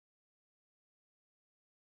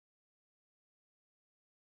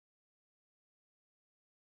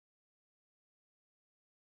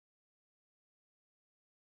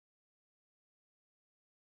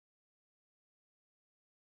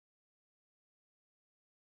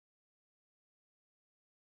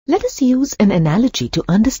Let us use an analogy to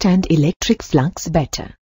understand electric flux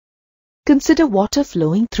better. Consider water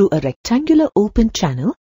flowing through a rectangular open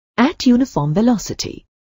channel at uniform velocity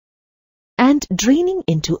and draining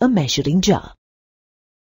into a measuring jar.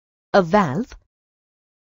 A valve,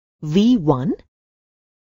 V1,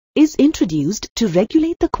 is introduced to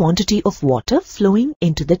regulate the quantity of water flowing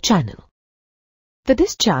into the channel. The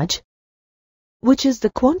discharge, which is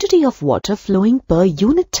the quantity of water flowing per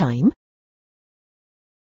unit time,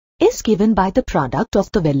 is given by the product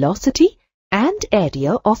of the velocity and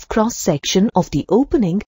area of cross-section of the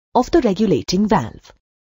opening of the regulating valve.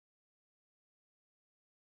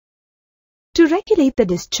 To regulate the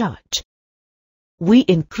discharge, we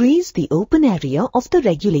increase the open area of the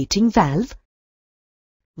regulating valve,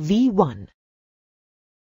 V1,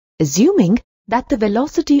 assuming that the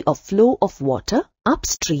velocity of flow of water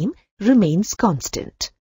upstream remains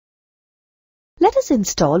constant. Let us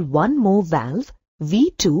install one more valve,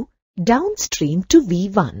 V2, downstream to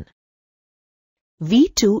V1.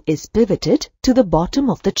 V2 is pivoted to the bottom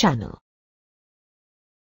of the channel.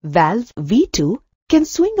 Valve V2 can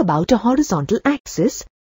swing about a horizontal axis,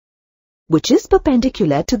 which is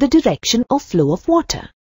perpendicular to the direction of flow of water.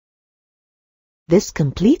 This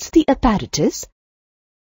completes the apparatus.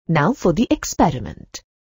 Now for the experiment.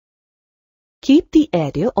 Keep the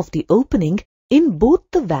area of the opening in both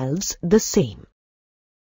the valves the same.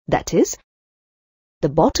 That is, the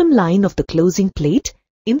bottom line of the closing plate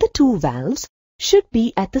in the two valves should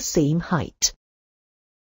be at the same height.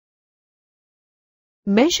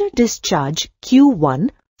 Measure discharge Q1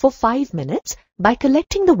 for 5 minutes by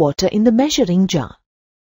collecting the water in the measuring jar.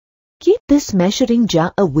 Keep this measuring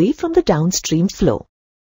jar away from the downstream flow.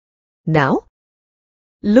 Now,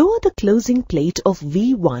 lower the closing plate of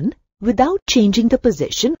V1 without changing the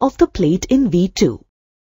position of the plate in V2.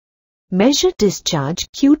 Measure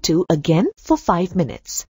discharge Q2 again for 5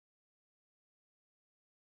 minutes.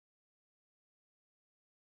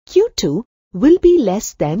 Q2 will be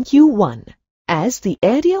less than Q1 as the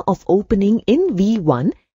area of opening in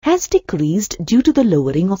V1 has decreased due to the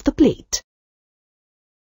lowering of the plate.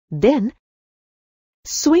 Then,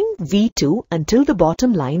 swing V2 until the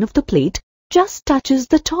bottom line of the plate just touches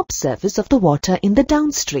the top surface of the water in the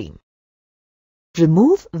downstream.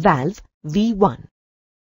 Remove valve V1.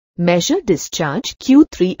 Measure discharge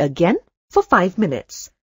Q3 again for 5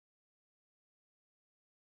 minutes.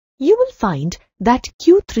 You will find that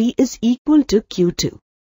Q3 is equal to Q2.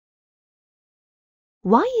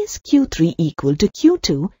 Why is Q3 equal to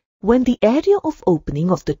Q2 when the area of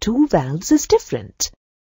opening of the two valves is different?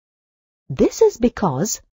 This is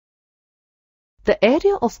because the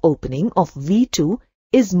area of opening of V2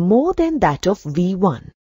 is more than that of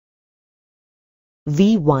V1.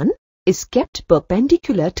 V1 is kept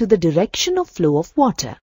perpendicular to the direction of flow of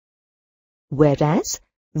water, whereas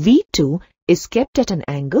V2 is kept at an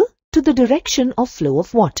angle to the direction of flow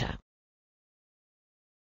of water.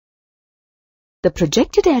 The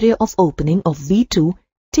projected area of opening of V2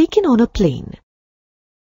 taken on a plane,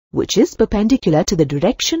 which is perpendicular to the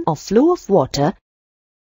direction of flow of water,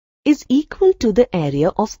 is equal to the area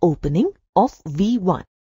of opening of V1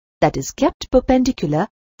 that is kept perpendicular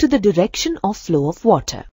to the direction of flow of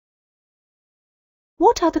water.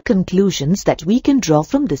 What are the conclusions that we can draw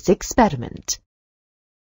from this experiment?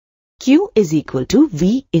 Q is equal to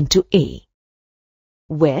V into A,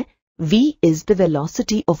 where V is the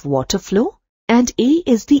velocity of water flow and A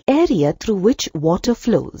is the area through which water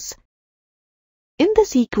flows. In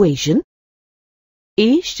this equation,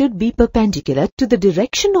 A should be perpendicular to the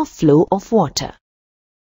direction of flow of water.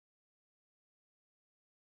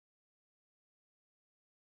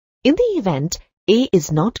 In the event A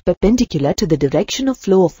is not perpendicular to the direction of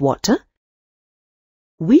flow of water,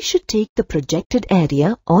 we should take the projected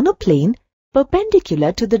area on a plane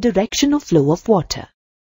perpendicular to the direction of flow of water.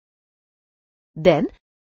 Then,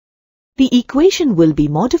 the equation will be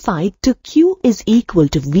modified to Q is equal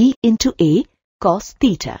to V into A cos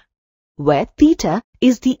theta, where theta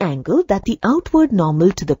is the angle that the outward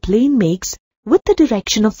normal to the plane makes with the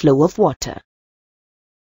direction of flow of water.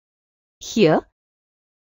 Here,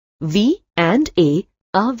 V and A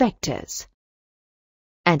are vectors,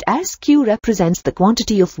 and as Q represents the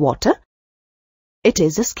quantity of water, it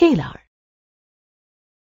is a scalar.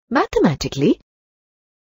 Mathematically,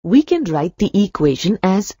 we can write the equation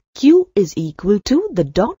as Q is equal to the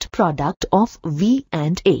dot product of V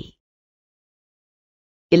and A.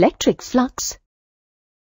 Electric flux,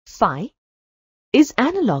 phi, is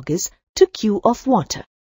analogous to Q of water.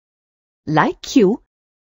 Like Q,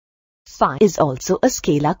 phi is also a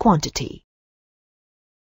scalar quantity.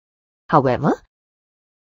 However,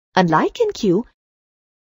 unlike in Q,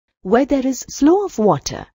 where there is flow of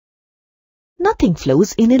water nothing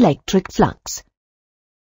flows in electric flux.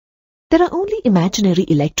 There are only imaginary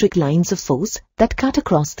electric lines of force that cut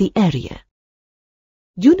across the area.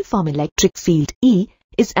 Uniform electric field E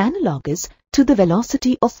is analogous to the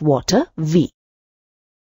velocity of water V.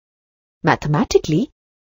 Mathematically,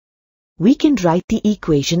 we can write the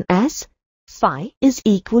equation as phi is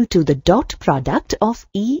equal to the dot product of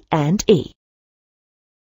E and A.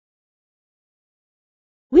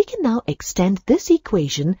 We can now extend this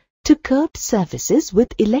equation to curved surfaces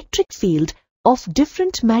with electric field of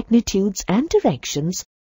different magnitudes and directions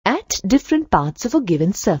at different parts of a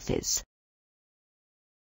given surface.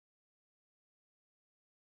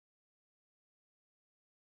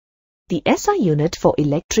 The SI unit for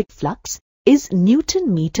electric flux is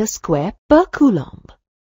Newton meter square per coulomb.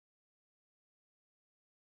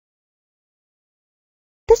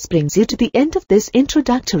 This brings you to the end of this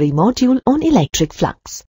introductory module on electric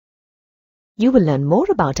flux. You will learn more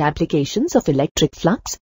about applications of electric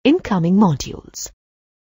flux in coming modules.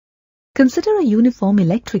 Consider a uniform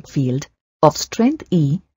electric field of strength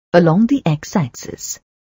E along the x-axis.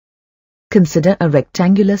 Consider a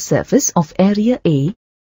rectangular surface of area A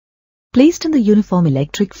placed in the uniform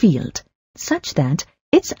electric field such that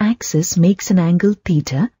its axis makes an angle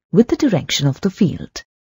theta with the direction of the field.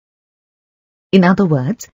 In other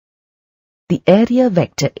words, the area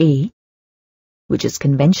vector A, which is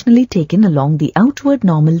conventionally taken along the outward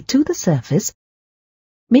normal to the surface,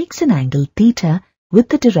 makes an angle theta with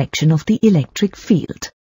the direction of the electric field.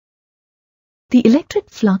 The electric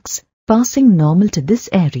flux passing normal to this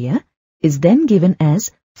area is then given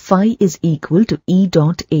as phi is equal to E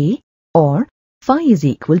dot A or phi is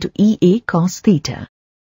equal to EA cos theta.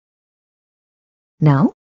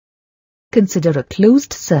 Now, consider a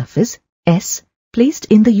closed surface S placed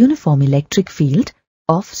in the uniform electric field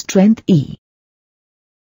of strength E.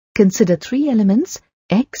 Consider three elements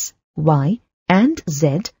X, Y, and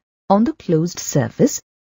Z on the closed surface,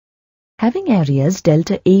 having areas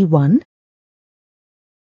delta A1,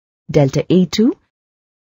 delta A2,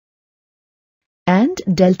 and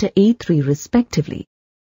delta A3 respectively.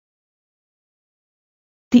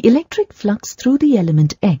 The electric flux through the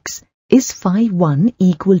element X is phi 1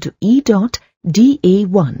 equal to E dot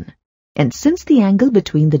dA1, and since the angle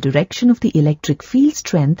between the direction of the electric field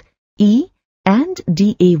strength E and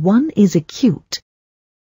dA1 is acute,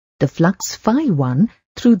 the flux phi 1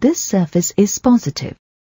 through this surface is positive.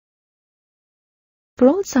 For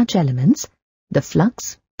all such elements, the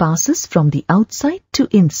flux passes from the outside to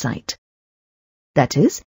inside. That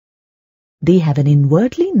is, they have an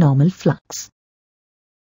inwardly normal flux.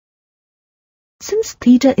 Since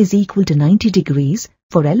theta is equal to 90 degrees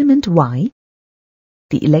for element Y,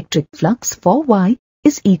 the electric flux for Y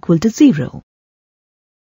is equal to 0.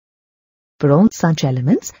 For all such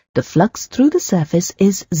elements, the flux through the surface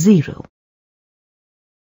is 0.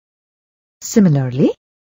 Similarly,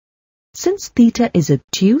 since theta is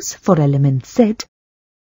obtuse for element Z,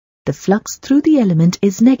 the flux through the element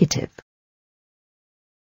is negative.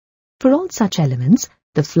 For all such elements,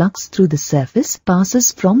 the flux through the surface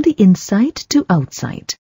passes from the inside to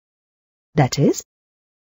outside. That is,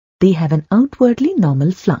 they have an outwardly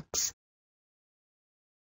normal flux.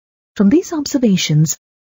 From these observations,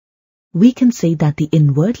 we can say that the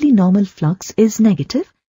inwardly normal flux is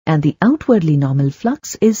negative and the outwardly normal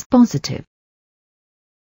flux is positive.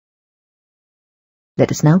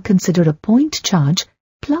 Let us now consider a point charge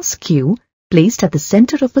plus Q placed at the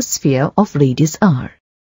center of a sphere of radius r.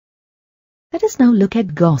 Let us now look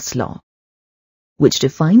at Gauss' law, which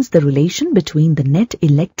defines the relation between the net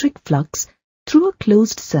electric flux through a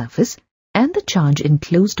closed surface and the charge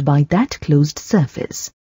enclosed by that closed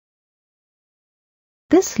surface.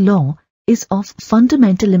 This law is of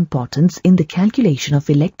fundamental importance in the calculation of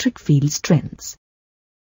electric field strengths.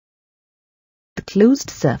 The closed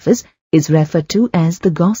surface is referred to as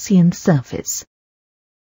the Gaussian surface.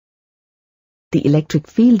 The electric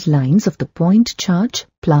field lines of the point charge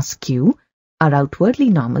plus Q are outwardly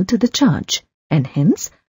normal to the charge and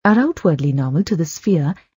hence are outwardly normal to the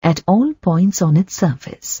sphere at all points on its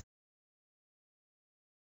surface.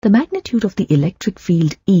 The magnitude of the electric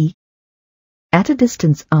field E at a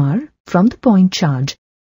distance r from the point charge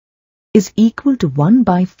is equal to 1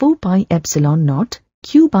 by 4 pi epsilon naught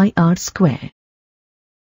Q by r square.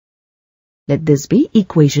 Let this be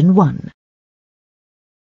equation 1.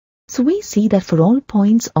 So we see that for all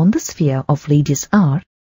points on the sphere of radius r,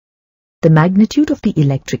 the magnitude of the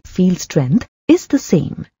electric field strength is the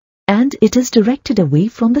same, and it is directed away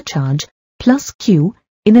from the charge plus Q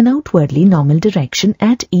in an outwardly normal direction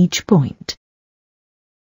at each point.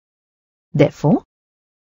 Therefore,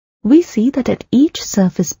 we see that at each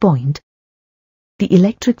surface point, the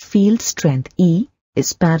electric field strength E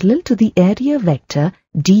is parallel to the area vector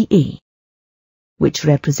dA, which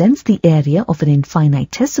represents the area of an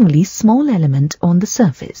infinitesimally small element on the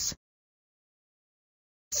surface.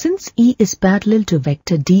 Since E is parallel to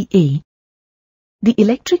vector dA, the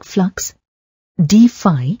electric flux d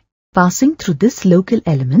phi passing through this local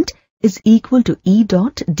element is equal to E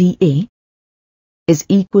dot dA is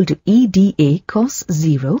equal to E dA cos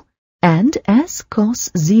 0, and as cos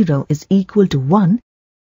 0 is equal to 1,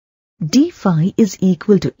 d phi is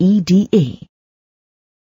equal to E dA.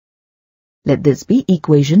 Let this be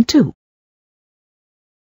equation 2.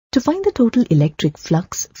 To find the total electric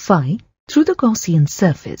flux phi through the Gaussian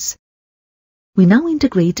surface, we now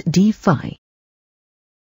integrate d phi.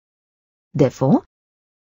 Therefore,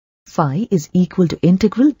 phi is equal to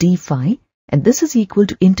integral d phi, and this is equal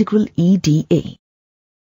to integral E dA.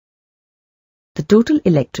 The total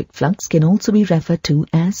electric flux can also be referred to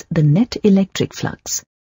as the net electric flux.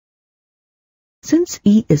 Since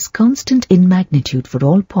E is constant in magnitude for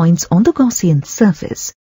all points on the Gaussian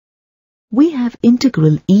surface, we have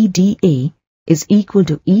integral E dA is equal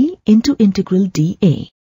to E into integral dA.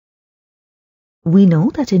 We know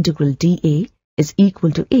that integral dA is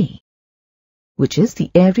equal to A, which is the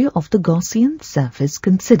area of the Gaussian surface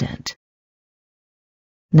considered.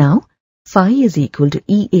 Now, phi is equal to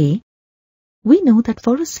EA. We know that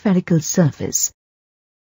for a spherical surface,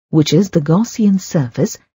 which is the Gaussian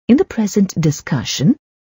surface in the present discussion,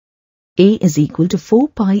 A is equal to 4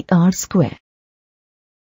 pi r square.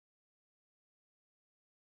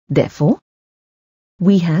 Therefore,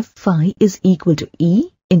 we have phi is equal to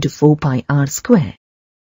E into 4 pi r square.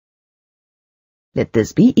 Let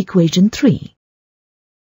this be equation 3.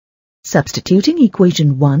 Substituting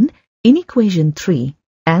equation 1 in equation 3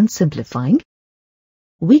 and simplifying,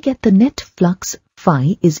 we get the net flux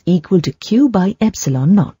phi is equal to Q by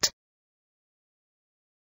epsilon naught.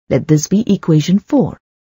 Let this be equation 4.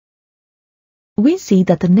 We see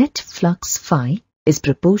that the net flux phi is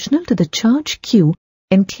proportional to the charge Q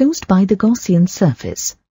enclosed by the Gaussian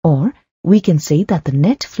surface, or we can say that the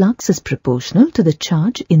net flux is proportional to the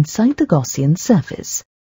charge inside the Gaussian surface.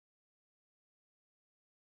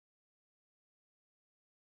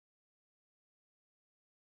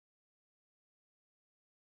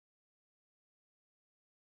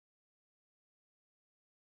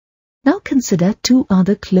 Now consider two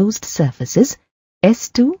other closed surfaces,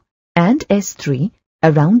 S2 and S3,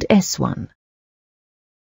 around S1.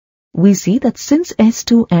 We see that since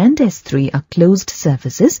S2 and S3 are closed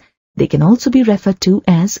surfaces, they can also be referred to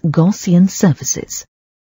as Gaussian surfaces.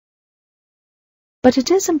 But it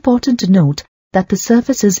is important to note that the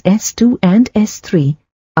surfaces S2 and S3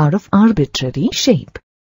 are of arbitrary shape.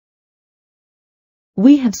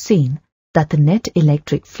 We have seen that the net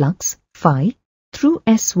electric flux, phi, through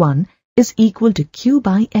S1 is equal to Q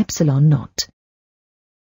by epsilon naught.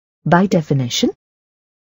 By definition,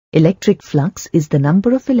 electric flux is the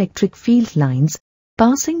number of electric field lines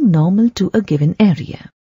passing normal to a given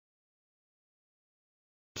area.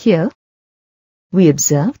 Here, we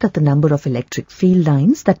observe that the number of electric field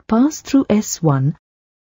lines that pass through S1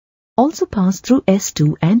 also pass through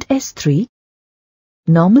S2 and S3,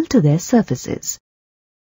 normal to their surfaces.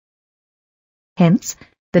 Hence,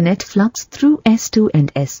 the net flux through S2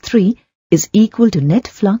 and S3 is equal to net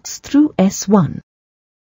flux through S1.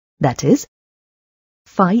 That is,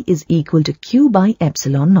 phi is equal to Q by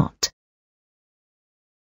epsilon naught.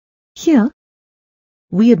 Here,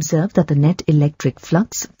 we observe that the net electric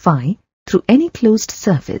flux phi through any closed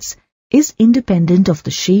surface is independent of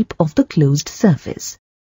the shape of the closed surface.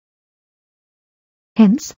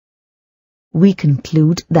 Hence, we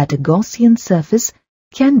conclude that a Gaussian surface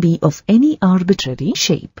can be of any arbitrary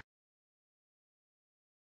shape.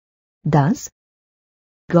 Thus,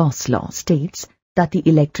 Gauss' law states that the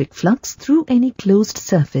electric flux through any closed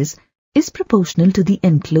surface is proportional to the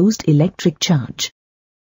enclosed electric charge.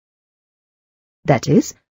 That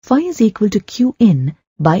is, phi is equal to Qin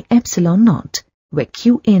by epsilon naught, where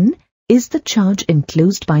Qin is the charge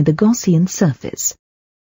enclosed by the Gaussian surface.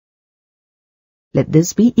 Let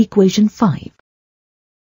this be equation 5.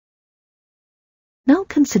 Now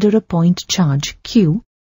consider a point charge Q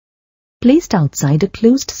placed outside a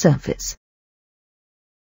closed surface.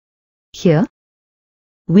 Here,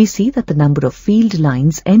 we see that the number of field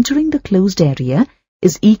lines entering the closed area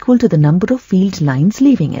is equal to the number of field lines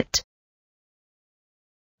leaving it.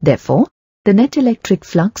 Therefore, the net electric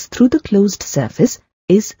flux through the closed surface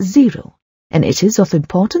is 0, and it is of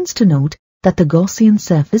importance to note that the Gaussian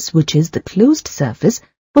surface, which is the closed surface,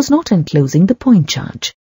 was not enclosing the point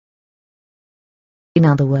charge. In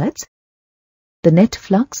other words, the net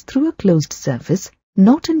flux through a closed surface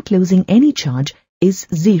not enclosing any charge is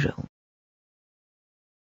 0.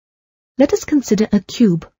 Let us consider a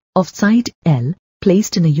cube of side L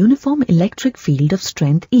placed in a uniform electric field of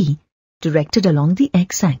strength E, directed along the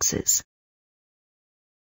x-axis.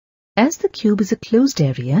 As the cube is a closed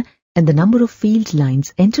area and the number of field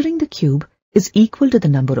lines entering the cube is equal to the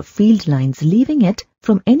number of field lines leaving it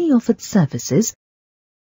from any of its surfaces,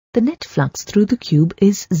 the net flux through the cube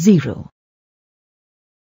is 0.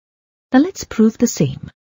 Now let's prove the same.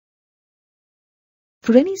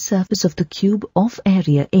 For any surface of the cube of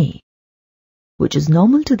area A, which is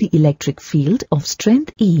normal to the electric field of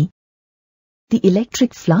strength E, the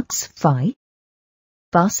electric flux phi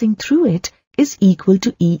passing through it is equal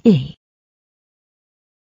to EA.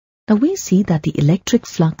 Now we see that the electric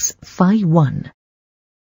flux phi1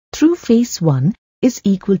 through face 1 is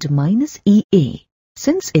equal to minus EA,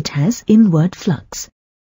 since it has inward flux.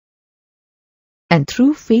 And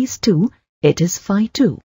through phase 2, it is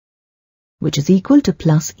phi2, which is equal to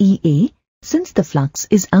plus EA, since the flux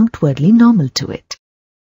is outwardly normal to it.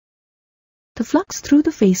 The flux through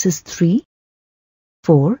the phases 3,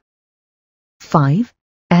 4, 5,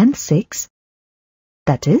 and 6,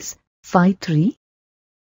 that is, phi3,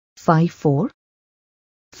 phi4,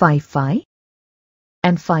 phi5,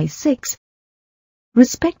 and phi6,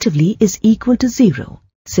 respectively is equal to 0,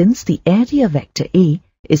 since the area vector A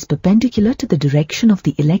is perpendicular to the direction of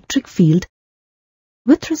the electric field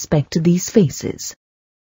with respect to these phases.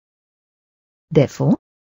 Therefore,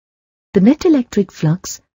 the net electric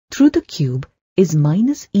flux through the cube is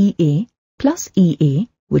minus EA plus EA,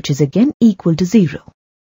 which is again equal to 0.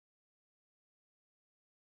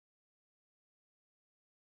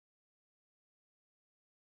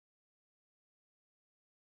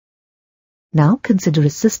 Now consider a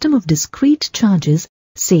system of discrete charges,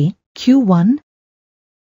 say Q1,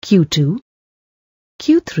 Q2,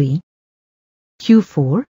 Q3,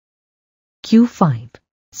 Q4, Q5,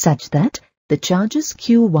 such that the charges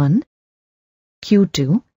Q1,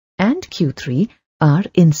 Q2, and Q3 are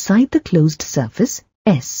inside the closed surface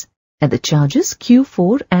S, and the charges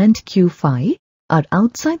Q4 and Q5 are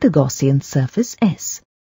outside the Gaussian surface S.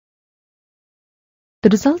 The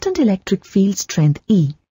resultant electric field strength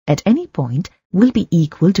E at any point will be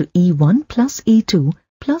equal to E1 plus E2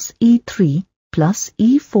 plus E3 plus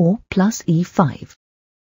E4 plus E5.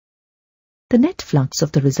 The net flux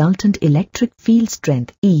of the resultant electric field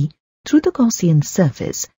strength E through the Gaussian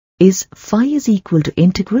surface is phi is equal to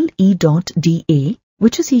integral E dot dA,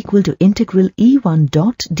 which is equal to integral E1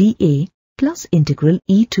 dot dA plus integral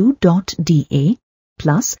E2 dot dA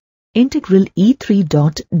plus integral E3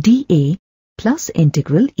 dot dA plus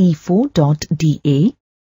integral E4 dot dA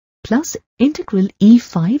plus integral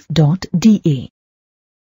E5 dot dA.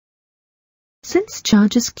 Since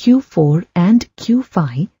charges Q4 and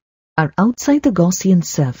Q5 are outside the Gaussian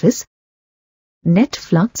surface, net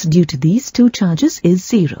flux due to these two charges is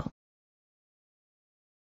 0.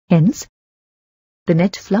 Hence, the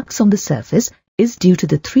net flux on the surface is due to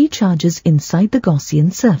the three charges inside the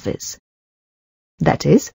Gaussian surface. That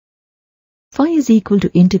is, phi is equal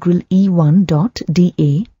to integral E1 dot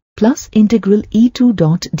dA plus integral E2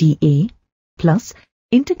 dot dA plus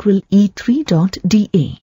integral E3 dot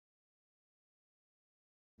dA.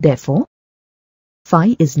 Therefore,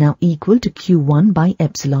 phi is now equal to Q1 by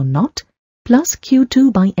epsilon naught plus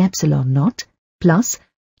Q2 by epsilon naught plus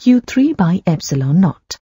Q3 by epsilon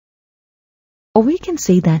naught. Or we can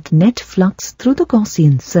say that net flux through the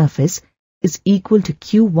Gaussian surface is equal to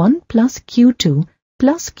Q1 plus Q2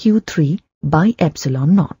 plus Q3 by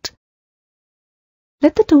epsilon naught.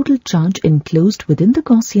 Let the total charge enclosed within the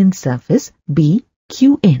Gaussian surface be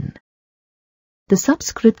Qn, the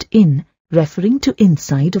subscript in referring to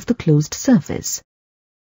inside of the closed surface.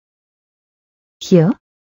 Here,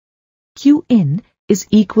 Qn is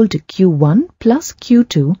equal to Q1 plus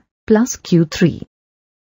Q2 plus Q3.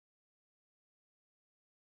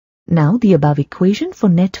 Now the above equation for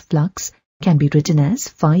net flux can be written as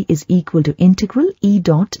phi is equal to integral E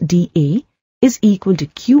dot dA is equal to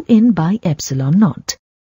Qn by epsilon naught.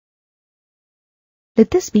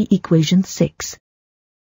 Let this be equation 6.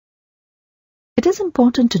 It is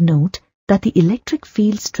important to note that the electric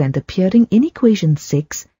field strength appearing in equation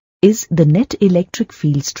 6 is the net electric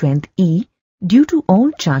field strength E due to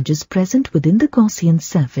all charges present within the Gaussian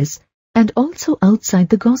surface and also outside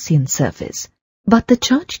the Gaussian surface. But the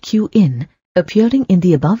charge Qn appearing in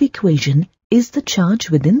the above equation is the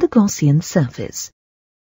charge within the Gaussian surface.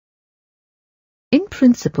 In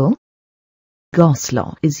principle, Gauss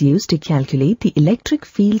law is used to calculate the electric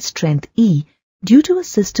field strength E due to a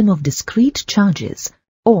system of discrete charges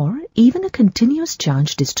or even a continuous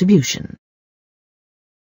charge distribution.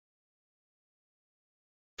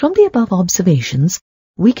 From the above observations,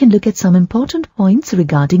 we can look at some important points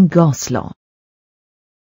regarding Gauss law.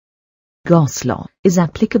 Gauss law is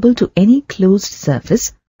applicable to any closed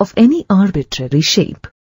surface of any arbitrary shape.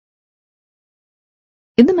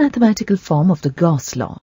 In the mathematical form of the Gauss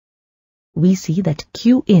law, we see that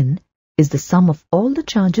Qin is the sum of all the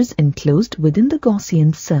charges enclosed within the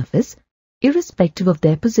Gaussian surface, irrespective of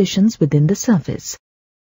their positions within the surface.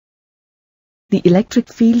 The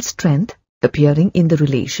electric field strength appearing in the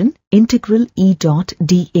relation integral E dot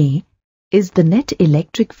dA is the net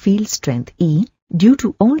electric field strength E due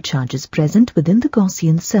to all charges present within the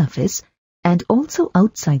Gaussian surface and also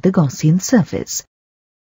outside the Gaussian surface.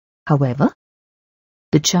 However,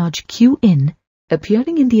 the charge Qin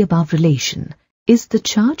appearing in the above relation is the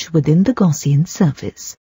charge within the Gaussian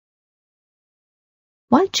surface.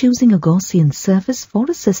 While choosing a Gaussian surface for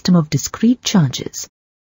a system of discrete charges,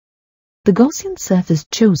 the Gaussian surface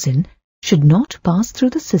chosen should not pass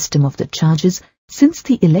through the system of the charges since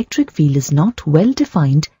the electric field is not well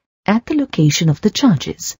defined at the location of the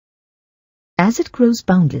charges, as it grows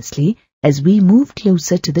boundlessly as we move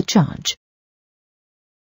closer to the charge.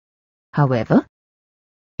 However,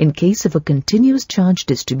 in case of a continuous charge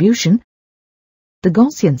distribution, the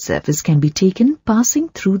Gaussian surface can be taken passing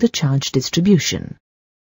through the charge distribution.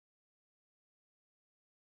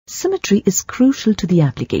 Symmetry is crucial to the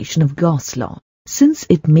application of Gauss law, since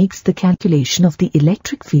it makes the calculation of the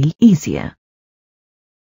electric field easier.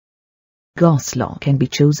 Gauss law can be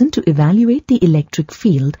chosen to evaluate the electric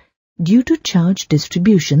field due to charge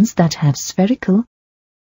distributions that have spherical,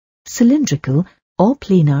 cylindrical, or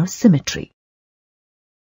planar symmetry.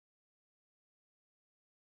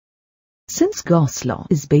 Since Gauss law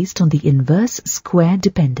is based on the inverse square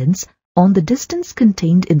dependence on the distance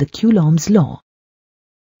contained in the Coulomb's law,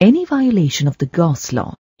 any violation of the Gauss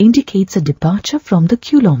law indicates a departure from the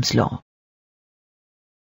Coulomb's law.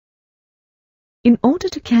 In order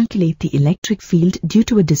to calculate the electric field due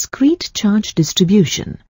to a discrete charge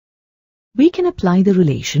distribution, we can apply the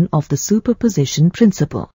relation of the superposition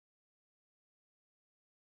principle.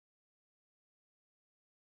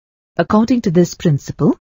 According to this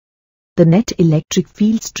principle, the net electric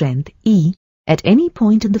field strength E at any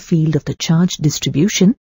point in the field of the charge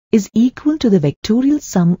distribution is equal to the vectorial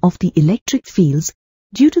sum of the electric fields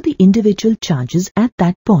due to the individual charges at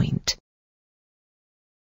that point.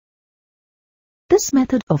 This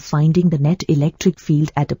method of finding the net electric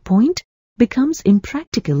field at a point becomes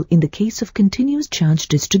impractical in the case of continuous charge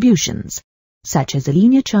distributions, such as a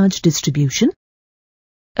linear charge distribution,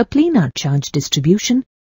 a planar charge distribution,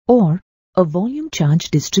 or a volume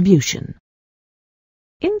charge distribution.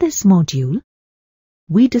 In this module,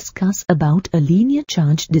 we discuss about a linear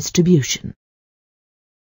charge distribution.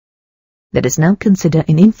 Let us now consider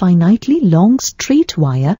an infinitely long straight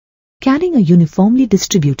wire carrying a uniformly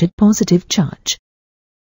distributed positive charge.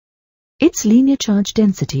 Its linear charge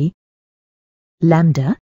density,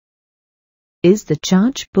 lambda, is the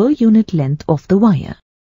charge per unit length of the wire.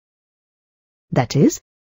 That is,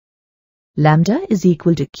 lambda is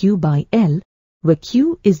equal to Q by L, where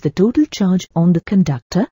Q is the total charge on the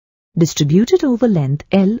conductor distributed over length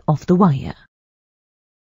L of the wire.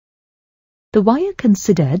 The wire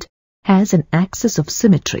considered has an axis of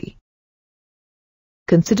symmetry.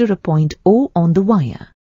 Consider a point O on the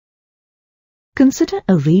wire. Consider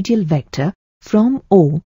a radial vector from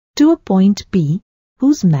O to a point P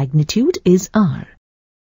whose magnitude is r.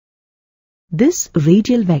 This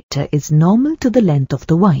radial vector is normal to the length of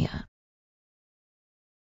the wire.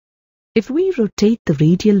 If we rotate the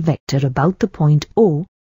radial vector about the point O,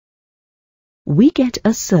 we get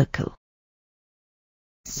a circle.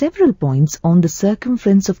 Several points on the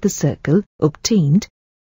circumference of the circle obtained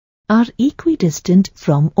are equidistant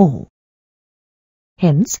from O.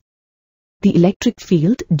 Hence, the electric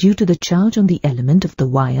field due to the charge on the element of the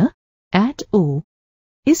wire at O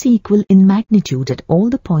is equal in magnitude at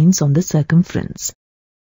all the points on the circumference.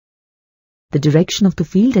 The direction of the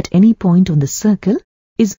field at any point on the circle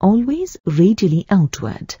is always radially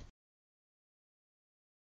outward.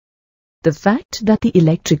 The fact that the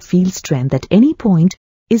electric field strength at any point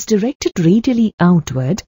is directed radially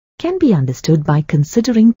outward can be understood by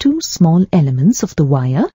considering two small elements of the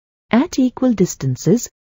wire at equal distances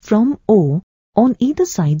from O on either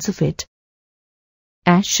sides of it,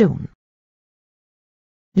 as shown.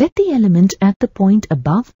 Let the element at the point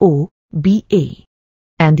above O be A,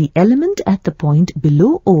 and the element at the point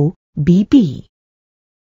below O be B.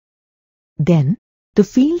 Then, the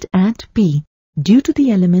field at P due to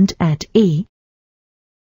the element at A,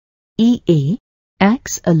 EA,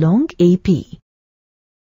 acts along AP.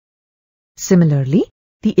 Similarly,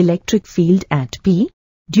 the electric field at P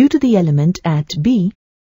due to the element at B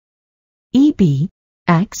EB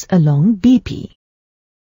acts along BP.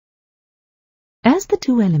 As the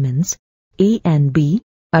two elements A and B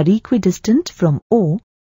are equidistant from O,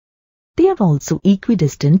 they are also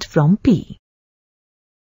equidistant from P.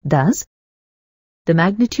 Thus, the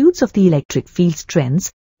magnitudes of the electric field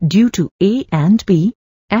strengths due to A and B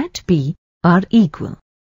at P are equal.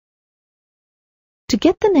 To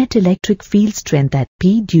get the net electric field strength at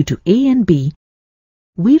P due to A and B,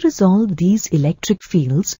 we resolve these electric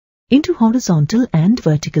fields into horizontal and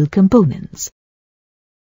vertical components.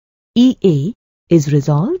 EA is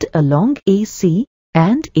resolved along AC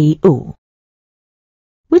and AO,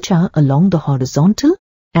 which are along the horizontal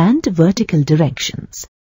and vertical directions.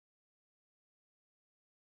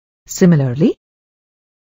 Similarly,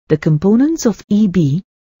 the components of EB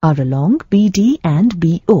are along BD and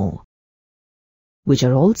BO, which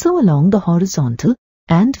are also along the horizontal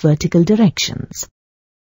and vertical directions.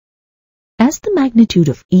 As the magnitude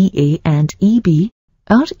of EA and EB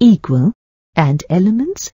are equal and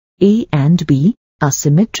elements A and B are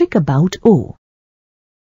symmetric about O,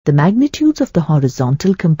 the magnitudes of the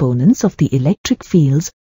horizontal components of the electric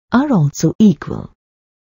fields are also equal.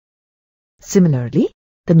 Similarly,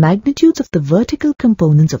 the magnitudes of the vertical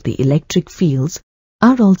components of the electric fields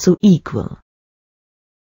are also equal.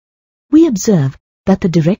 We observe that the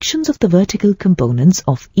directions of the vertical components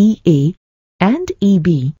of EA and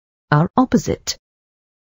EB are opposite.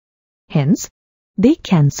 Hence, they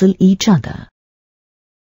cancel each other.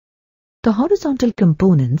 The horizontal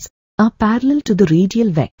components are parallel to the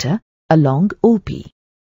radial vector along OP.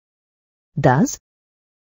 Thus,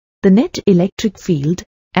 the net electric field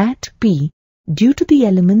at P due to the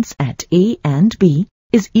elements at A and B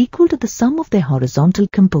is equal to the sum of their horizontal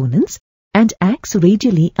components and acts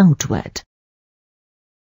radially outward.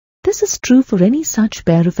 This is true for any such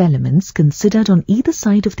pair of elements considered on either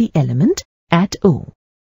side of the element at O.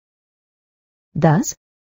 Thus,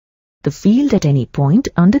 the field at any point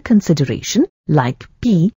under consideration, like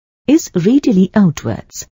P, is radially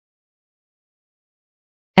outwards.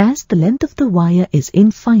 As the length of the wire is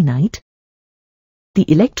infinite, the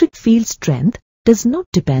electric field strength does not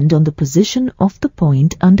depend on the position of the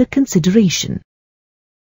point under consideration,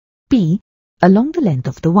 P, along the length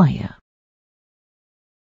of the wire.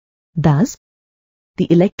 Thus, the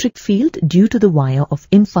electric field due to the wire of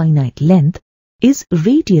infinite length is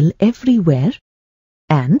radial everywhere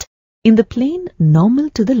and in the plane normal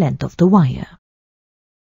to the length of the wire.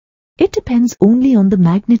 It depends only on the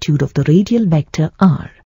magnitude of the radial vector r.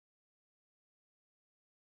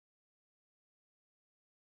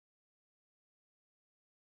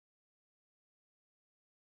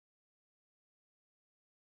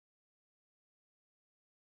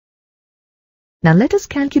 Now let us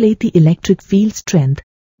calculate the electric field strength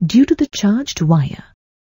due to the charged wire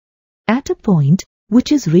at a point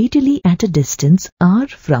which is radially at a distance r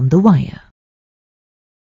from the wire.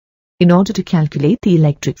 In order to calculate the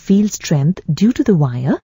electric field strength due to the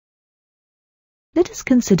wire, let us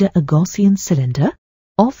consider a Gaussian cylinder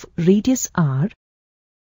of radius r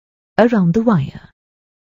around the wire.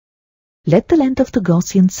 Let the length of the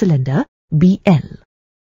Gaussian cylinder be L.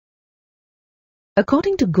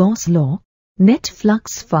 According to Gauss' law, net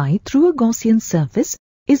flux phi through a Gaussian surface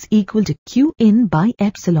is equal to Qin by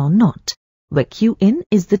epsilon naught, where Qin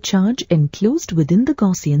is the charge enclosed within the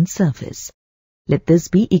Gaussian surface. Let this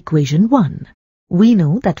be equation 1. We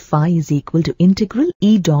know that phi is equal to integral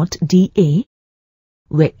E dot dA,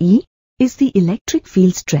 where E is the electric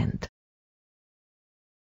field strength.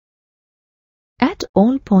 At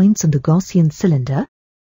all points on the Gaussian cylinder,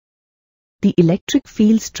 the electric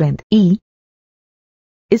field strength E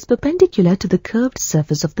is perpendicular to the curved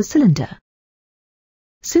surface of the cylinder.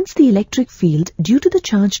 Since the electric field due to the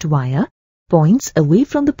charged wire points away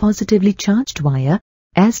from the positively charged wire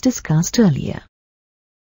as discussed earlier.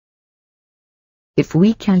 If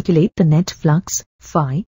we calculate the net flux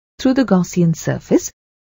phi through the Gaussian surface,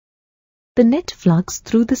 the net flux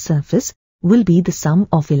through the surface will be the sum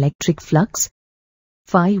of electric flux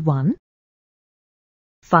phi 1,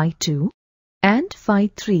 phi 2 and phi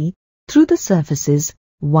 3 through the surfaces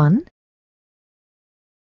 1,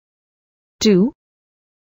 2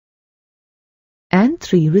 and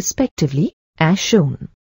 3 respectively, as shown.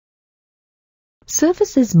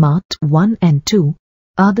 Surfaces marked 1 and 2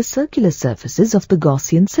 are the circular surfaces of the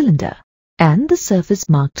Gaussian cylinder, and the surface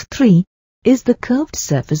marked 3 is the curved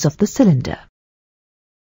surface of the cylinder.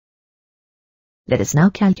 Let us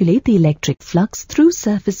now calculate the electric flux through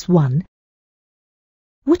surface 1,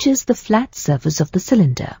 which is the flat surface of the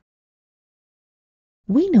cylinder.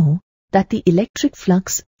 We know that the electric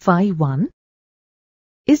flux phi 1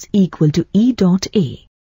 is equal to E dot A,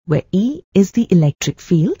 where E is the electric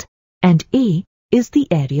field and A is the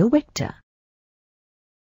area vector.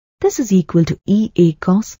 This is equal to EA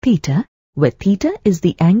cos theta, where theta is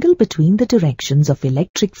the angle between the directions of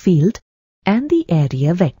electric field and the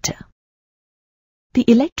area vector. The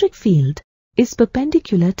electric field is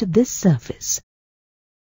perpendicular to this surface.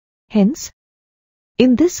 Hence,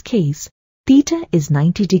 in this case, theta is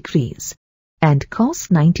 90 degrees and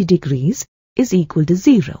cos 90 degrees is equal to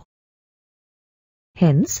 0.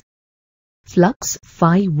 Hence, flux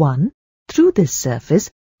phi 1 through this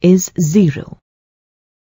surface is 0.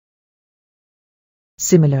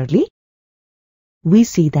 Similarly, we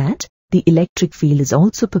see that the electric field is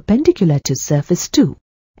also perpendicular to surface 2,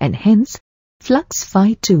 and hence flux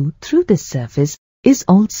phi 2 through this surface is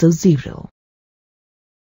also 0.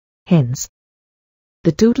 Hence,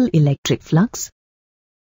 the total electric flux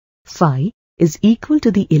phi is equal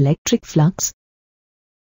to the electric flux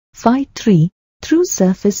phi 3 through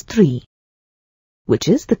surface 3, which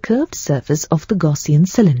is the curved surface of the Gaussian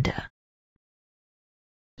cylinder.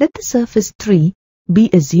 Let the surface 3 be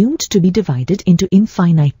assumed to be divided into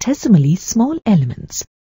infinitesimally small elements,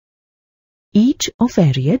 each of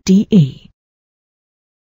area dA.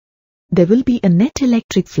 There will be a net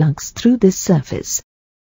electric flux through this surface.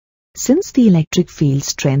 Since the electric field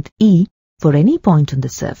strength E for any point on the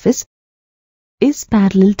surface is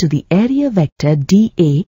parallel to the area vector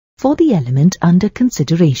dA for the element under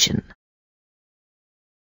consideration.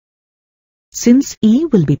 Since E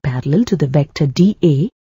will be parallel to the vector dA,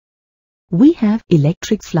 we have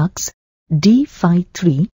electric flux d phi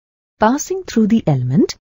 3 passing through the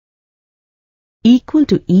element equal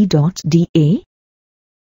to E dot dA,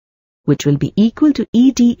 which will be equal to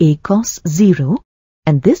E dA cos 0,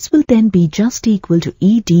 and this will then be just equal to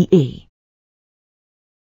E dA.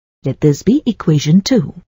 Let this be equation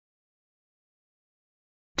 2.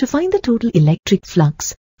 To find the total electric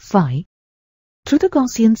flux phi through the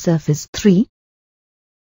Gaussian surface 3,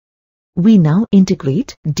 we now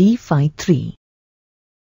integrate d phi 3.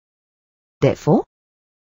 Therefore,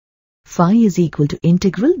 phi is equal to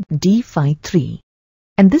integral d phi 3,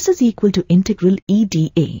 and this is equal to integral E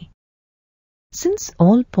dA. Since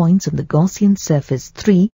all points on the Gaussian surface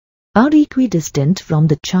 3 are equidistant from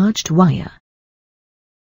the charged wire,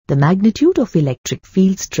 the magnitude of electric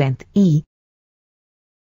field strength E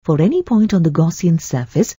for any point on the Gaussian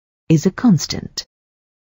surface is a constant.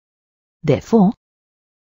 Therefore,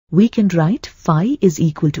 we can write phi is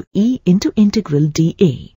equal to E into integral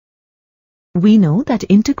dA. We know that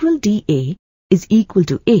integral dA is equal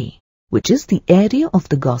to A, which is the area of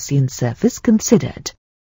the Gaussian surface considered.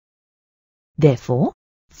 Therefore,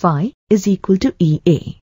 phi is equal to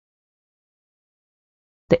EA.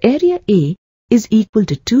 The area A is equal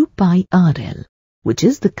to 2 pi RL, which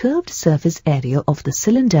is the curved surface area of the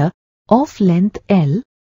cylinder of length L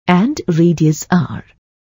and radius R.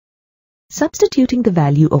 Substituting the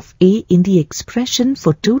value of A in the expression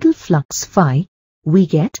for total flux phi, we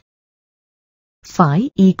get phi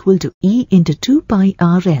equal to E into 2 pi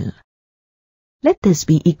RL. Let this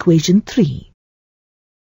be equation 3.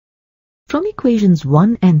 From equations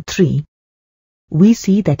 1 and 3, we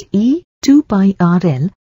see that E 2 pi RL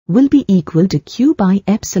will be equal to Q by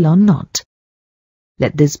epsilon naught.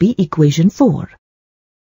 Let this be equation 4.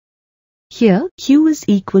 Here, Q is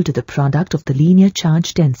equal to the product of the linear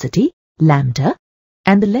charge density, lambda,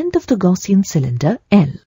 and the length of the Gaussian cylinder,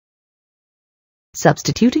 L.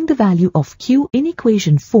 Substituting the value of Q in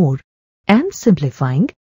equation 4 and simplifying,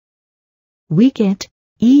 we get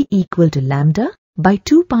E equal to lambda by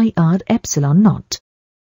 2 pi R epsilon naught.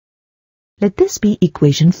 Let this be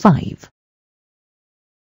equation 5.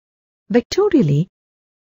 Vectorially,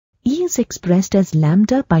 E is expressed as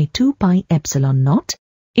lambda by 2 pi epsilon naught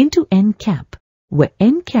into n cap, where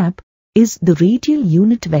n cap is the radial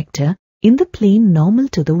unit vector in the plane normal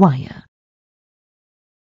to the wire.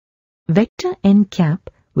 Vector n cap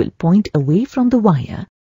will point away from the wire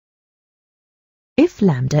if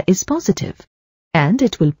lambda is positive, and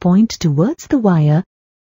it will point towards the wire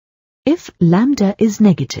if lambda is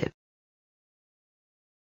negative.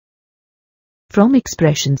 From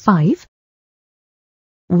expression 5,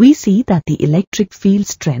 we see that the electric field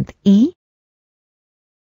strength E,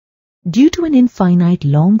 due to an infinite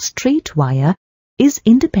long straight wire, is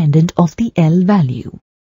independent of the L value.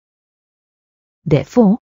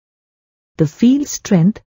 Therefore, the field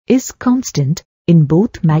strength is constant in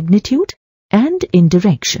both magnitude and in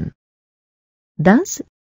direction, thus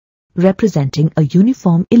representing a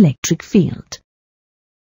uniform electric field.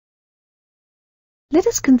 Let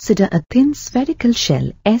us consider a thin spherical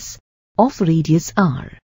shell S of radius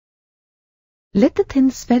r. Let the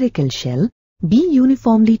thin spherical shell be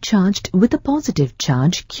uniformly charged with a positive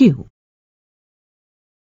charge Q.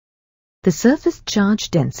 the surface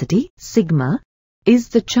charge density, sigma, is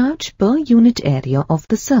the charge per unit area of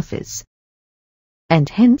the surface, and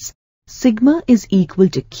hence sigma is equal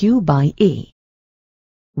to Q by A,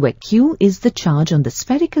 where Q is the charge on the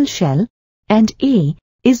spherical shell and A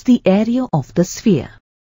is the area of the sphere.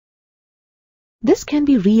 This can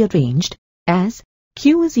be rearranged as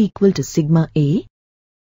Q is equal to sigma A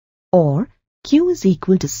or Q is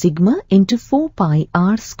equal to sigma into 4 pi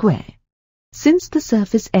r square, since the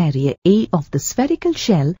surface area A of the spherical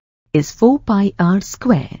shell is 4 pi r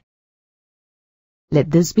square. Let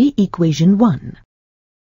this be equation 1.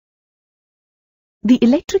 The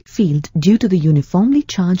electric field due to the uniformly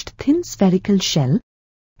charged thin spherical shell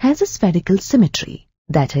has a spherical symmetry,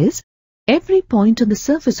 that is, every point on the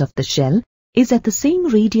surface of the shell is at the same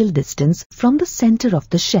radial distance from the center of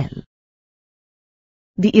the shell.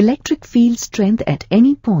 The electric field strength at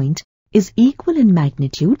any point is equal in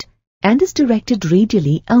magnitude and is directed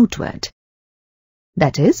radially outward,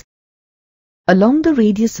 that is, along the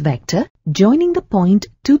radius vector joining the point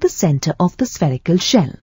to the center of the spherical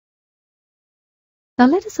shell. Now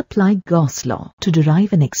let us apply Gauss' law to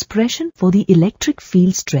derive an expression for the electric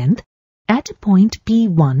field strength at a point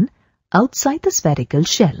P1 outside the spherical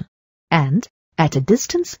shell and at a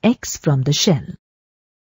distance x from the shell.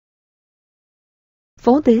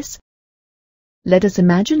 For this, let us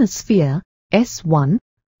imagine a sphere S1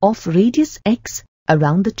 of radius x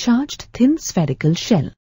around the charged thin spherical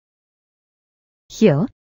shell. Here,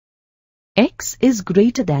 x is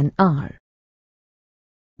greater than r.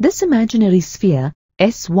 This imaginary sphere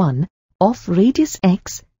S1 of radius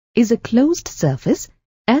x is a closed surface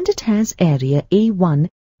and it has area A1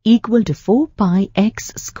 equal to 4 pi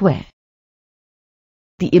x square.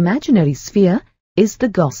 The imaginary sphere is the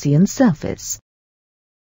Gaussian surface.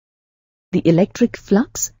 The electric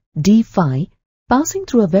flux d phi passing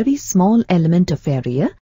through a very small element of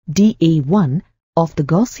area dA1 of the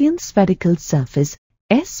Gaussian spherical surface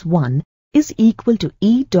S1 is equal to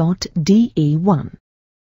E dot dA1,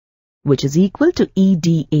 which is equal to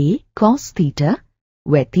EdA cos theta,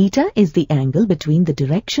 where theta is the angle between the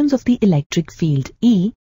directions of the electric field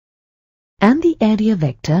E and the area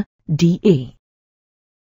vector dA.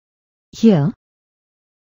 Here,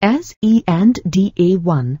 as E and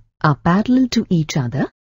dA1 are parallel to each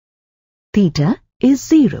other, theta is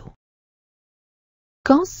 0.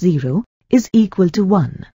 Cos 0 is equal to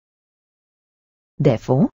 1.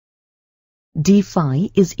 Therefore, d phi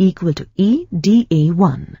is equal to E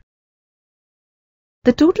dA1.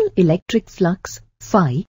 The total electric flux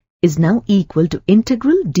phi is now equal to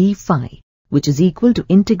integral d phi, which is equal to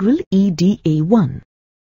integral E dA1.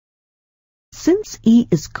 Since E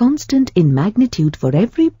is constant in magnitude for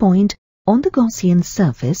every point on the Gaussian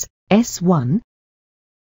surface S1,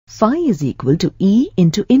 phi is equal to E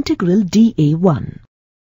into integral dA1.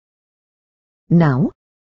 Now,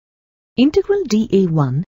 integral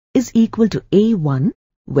dA1 is equal to A1,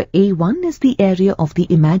 where A1 is the area of the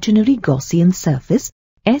imaginary Gaussian surface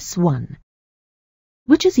S1,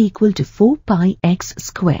 which is equal to 4 pi x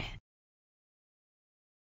square.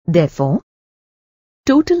 Therefore,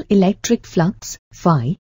 total electric flux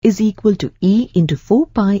phi is equal to E into 4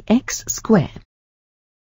 pi x square.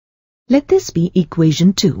 Let this be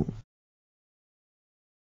equation 2.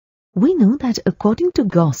 We know that according to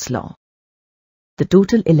Gauss' law, the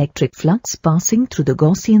total electric flux passing through the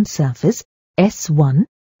Gaussian surface S1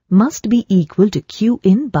 must be equal to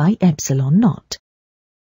Qin by epsilon naught,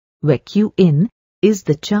 where Qin is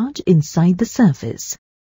the charge inside the surface.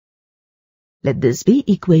 Let this be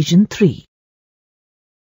equation 3.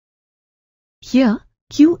 Here,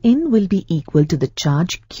 Qin will be equal to the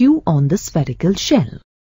charge Q on the spherical shell.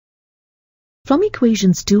 From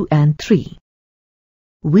equations 2 and 3,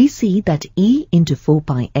 we see that E into 4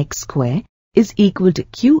 pi x square is equal to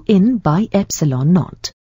Qin by epsilon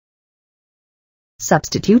naught.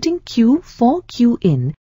 Substituting Q for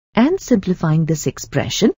Qin and simplifying this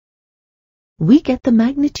expression, we get the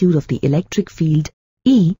magnitude of the electric field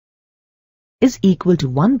E is equal to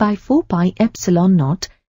 1 by 4 pi epsilon naught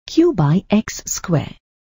Q by x square.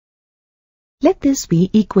 Let this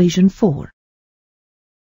be equation 4.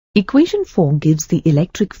 Equation 4 gives the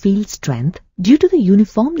electric field strength due to the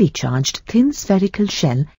uniformly charged thin spherical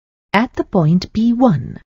shell at the point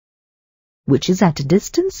P1, which is at a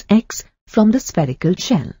distance x from the spherical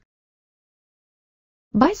shell.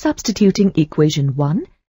 By substituting equation 1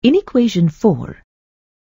 in equation 4,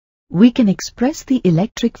 we can express the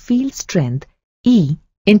electric field strength E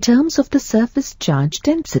in terms of the surface charge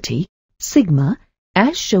density, sigma,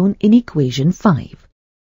 as shown in equation 5.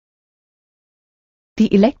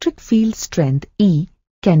 The electric field strength E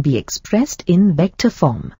can be expressed in vector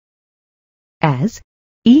form as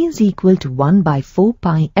E is equal to 1 by 4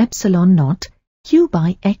 pi epsilon naught q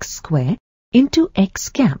by x square into x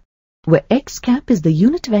cap, where x cap is the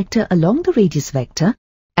unit vector along the radius vector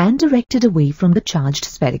and directed away from the charged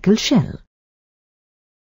spherical shell.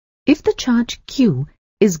 If the charge q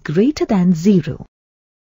is greater than 0,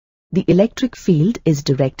 the electric field is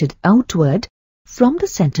directed outward from the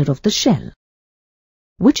center of the shell,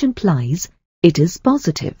 which implies it is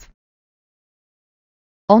positive.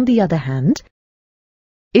 On the other hand,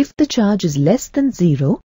 if the charge is less than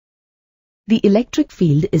 0, the electric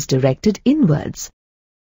field is directed inwards,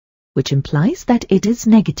 which implies that it is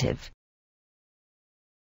negative.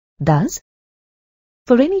 Thus,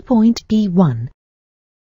 for any point P1,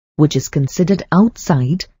 which is considered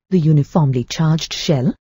outside the uniformly charged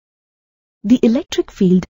shell, the electric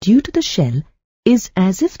field due to the shell is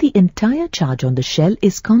as if the entire charge on the shell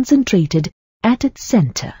is concentrated at its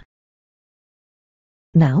center.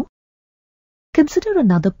 Now, consider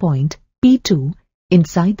another point P2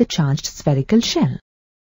 inside the charged spherical shell,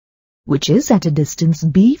 which is at a distance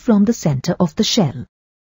b from the center of the shell.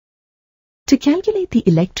 To calculate the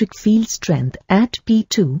electric field strength at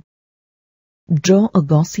P2, draw a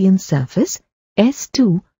Gaussian surface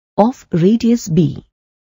S2 of radius b.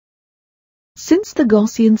 Since the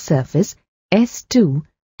Gaussian surface S2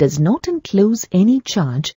 does not enclose any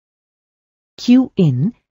charge, Q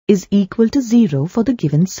in is equal to 0 for the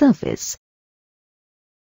given surface.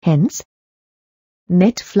 Hence,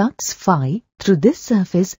 net flux phi through this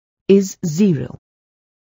surface is 0.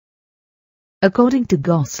 According to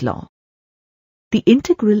Gauss law, the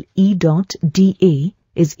integral E dot dA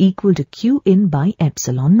is equal to Q in by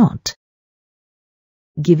epsilon naught.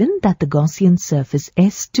 Given that the Gaussian surface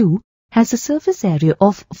S2 has a surface area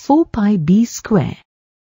of 4 pi b square,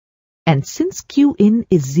 and since Q in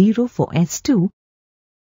is 0 for S2,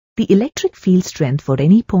 the electric field strength for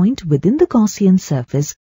any point within the Gaussian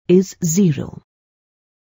surface is 0.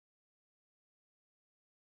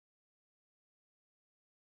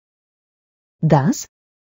 Thus,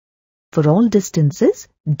 for all distances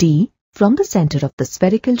d from the center of the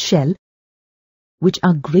spherical shell, which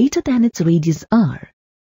are greater than its radius r,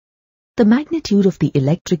 the magnitude of the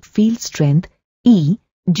electric field strength E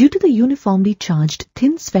due to the uniformly charged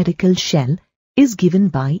thin spherical shell is given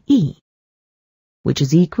by E, which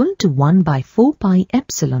is equal to 1 by 4 pi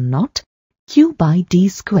epsilon naught q by d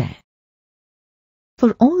square.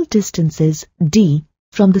 For all distances d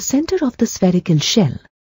from the center of the spherical shell,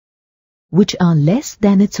 which are less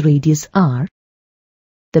than its radius r,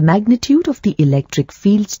 the magnitude of the electric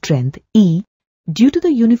field strength E due to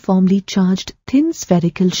the uniformly charged thin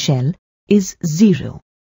spherical shell is 0.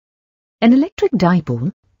 An electric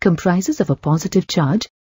dipole comprises of a positive charge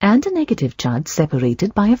and a negative charge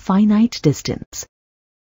separated by a finite distance.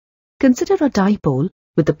 Consider a dipole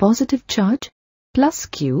with a positive charge plus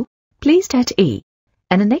q placed at A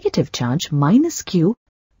and a negative charge minus q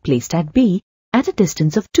placed at B at a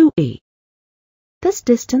distance of 2a. This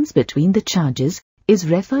distance between the charges is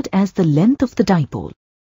referred as the length of the dipole.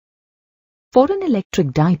 For an electric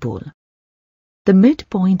dipole, the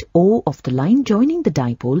midpoint O of the line joining the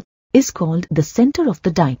dipole is called the center of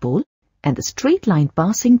the dipole, and the straight line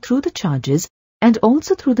passing through the charges and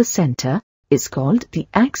also through the center is called the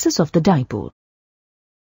axis of the dipole.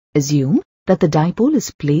 Assume that the dipole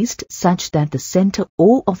is placed such that the center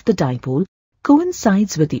O of the dipole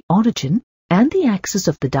coincides with the origin and the axis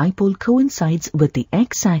of the dipole coincides with the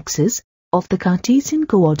x-axis of the Cartesian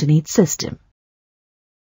coordinate system.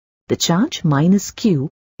 The charge minus q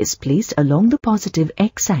is placed along the positive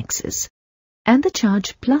x-axis, and the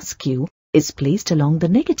charge plus q is placed along the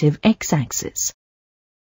negative x-axis.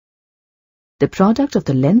 The product of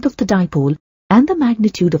the length of the dipole and the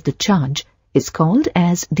magnitude of the charge is called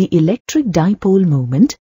as the electric dipole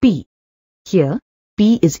moment P. Here,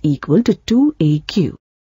 P is equal to 2aq.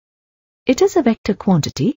 It is a vector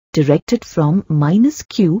quantity directed from minus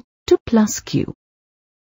q to plus q.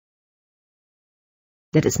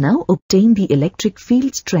 Let us now obtain the electric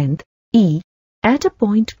field strength E at a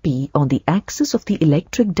point P on the axis of the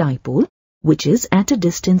electric dipole, which is at a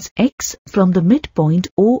distance x from the midpoint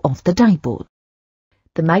O of the dipole.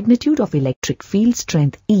 The magnitude of electric field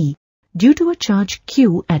strength E due to a charge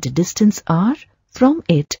q at a distance r from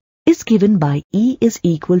it is given by E is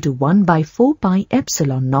equal to 1 by 4 pi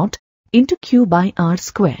epsilon naught into q by r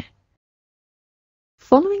square.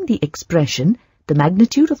 Following the expression, the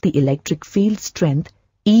magnitude of the electric field strength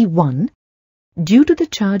E1 due to the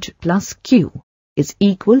charge plus q is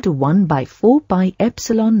equal to 1 by 4 pi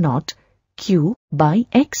epsilon naught q by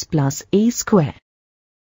x plus a square.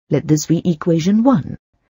 Let this be equation 1.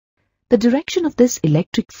 The direction of this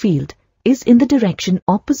electric field is in the direction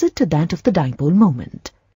opposite to that of the dipole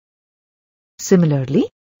moment. Similarly,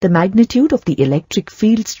 the magnitude of the electric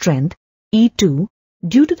field strength E2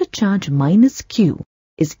 due to the charge minus q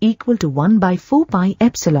is equal to 1 by 4 pi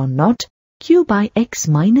epsilon naught q by x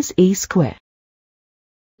minus a square.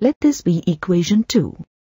 Let this be equation 2.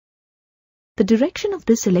 The direction of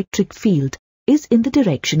this electric field is in the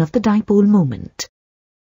direction of the dipole moment.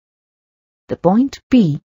 The point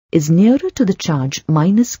P is nearer to the charge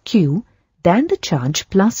minus q than the charge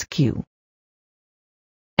plus q.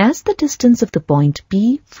 As the distance of the point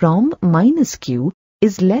P from minus q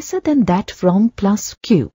is lesser than that from plus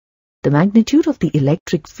q, the magnitude of the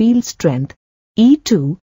electric field strength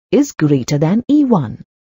E2 is greater than E1.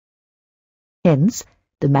 Hence,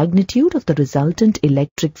 the magnitude of the resultant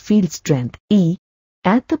electric field strength E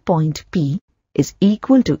at the point P is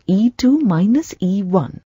equal to E2 minus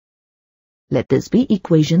E1. Let this be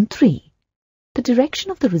equation 3. The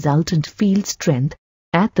direction of the resultant field strength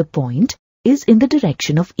at the point is in the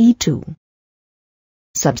direction of E2.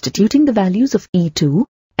 Substituting the values of E2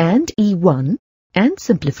 and E1 and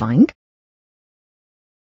simplifying,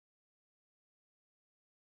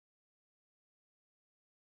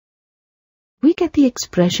 we get the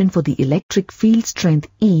expression for the electric field strength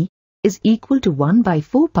E is equal to 1 by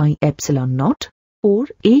 4 pi epsilon naught or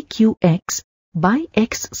AQX by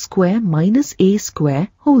x square minus a square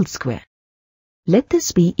whole square. Let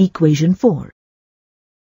this be equation 4.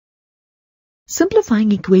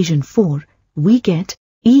 Simplifying equation 4, we get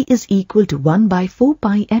E is equal to 1 by 4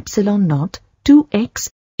 pi epsilon naught 2x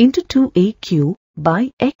into 2aq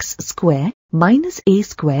by x square minus a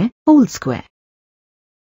square whole square.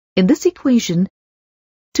 In this equation,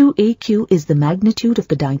 2aq is the magnitude of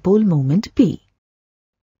the dipole moment P.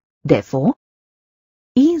 Therefore,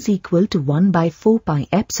 E is equal to 1 by 4 pi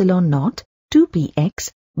epsilon naught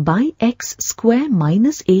 2px by x square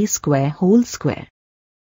minus a square whole square.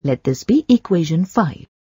 Let this be equation 5.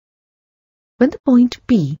 When the point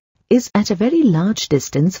P is at a very large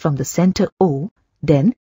distance from the center O,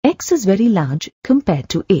 then x is very large compared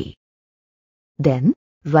to A. Then,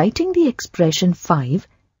 writing the expression 5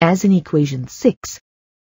 as in equation 6,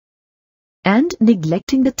 and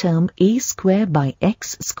neglecting the term a square by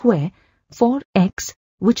x square for x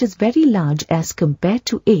which is very large as compared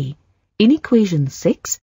to A, in equation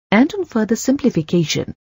 6 and on further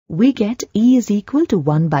simplification, we get E is equal to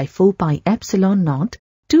 1 by 4 pi epsilon naught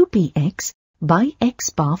 2px by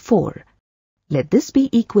x power 4. Let this be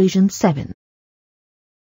equation 7.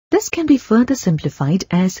 This can be further simplified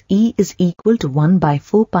as E is equal to 1 by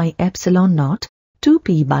 4 pi epsilon naught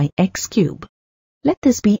 2p by x cube. Let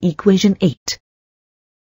this be equation 8.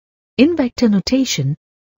 In vector notation,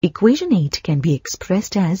 equation 8 can be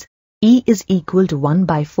expressed as E is equal to 1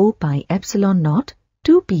 by 4 pi epsilon naught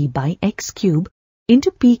 2p by x cube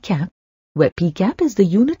into p cap, where p cap is the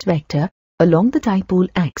unit vector along the dipole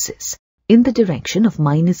axis in the direction of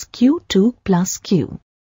minus q2 plus q.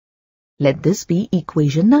 Let this be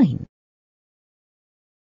equation 9.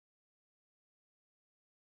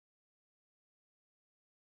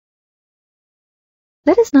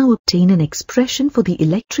 Let us now obtain an expression for the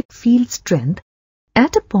electric field strength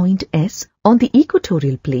at a point S on the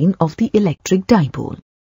equatorial plane of the electric dipole.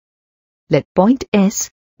 Let point S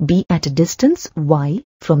be at a distance y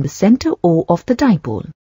from the center O of the dipole.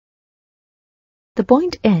 The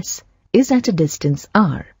point S is at a distance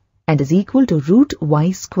r and is equal to root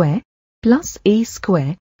y square plus a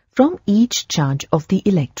square from each charge of the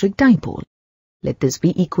electric dipole. Let this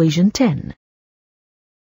be equation 10.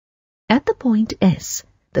 At the point S,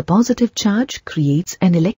 the positive charge creates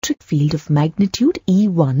an electric field of magnitude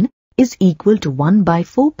E1 is equal to 1 by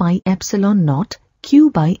 4 pi epsilon naught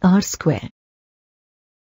q by r square.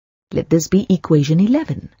 Let this be equation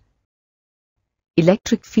 11.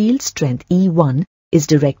 Electric field strength E1 is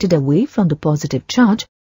directed away from the positive charge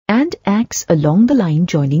and acts along the line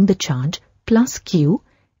joining the charge plus q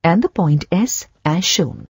and the point S as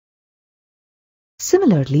shown.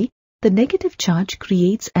 Similarly, the negative charge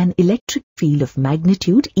creates an electric field of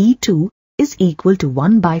magnitude E2 is equal to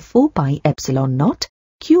 1 by 4 pi epsilon naught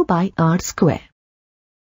q by r square.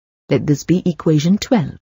 Let this be equation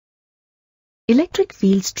 12. Electric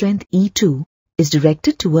field strength E2 is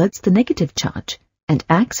directed towards the negative charge and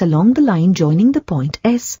acts along the line joining the point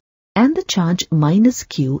S and the charge minus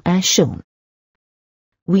q as shown.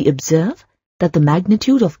 We observe that the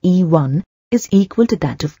magnitude of E1 is equal to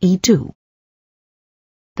that of E2.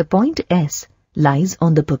 The point S lies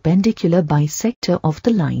on the perpendicular bisector of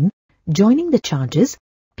the line joining the charges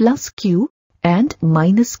plus q and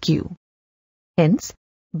minus q. Hence,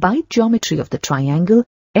 by geometry of the triangle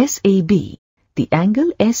SAB, the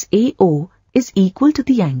angle SAO is equal to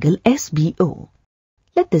the angle SBO.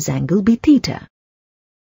 Let this angle be theta.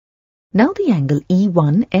 Now the angle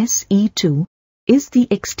E1SE2 is the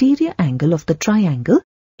exterior angle of the triangle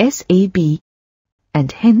SAB,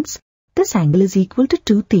 and hence this angle is equal to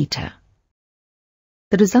 2 theta.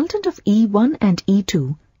 The resultant of E1 and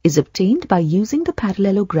E2 is obtained by using the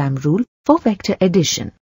parallelogram rule for vector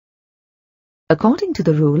addition. According to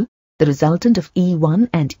the rule, the resultant of E1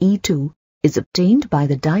 and E2 is obtained by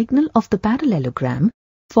the diagonal of the parallelogram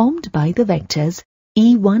formed by the vectors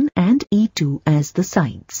E1 and E2 as the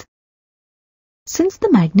sides. Since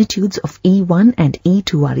the magnitudes of E1 and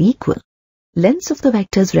E2 are equal, lengths of the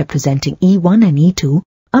vectors representing E1 and E2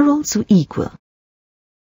 are also equal.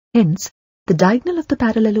 Hence, the diagonal of the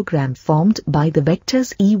parallelogram formed by the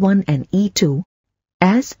vectors E1 and E2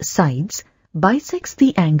 as sides bisects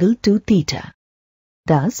the angle 2 theta.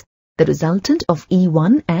 Thus, the resultant of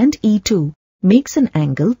E1 and E2 makes an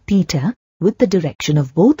angle theta with the direction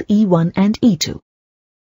of both E1 and E2.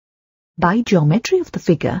 By geometry of the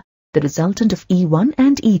figure, the resultant of E1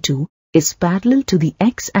 and E2 is parallel to the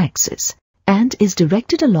x-axis and is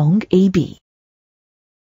directed along AB.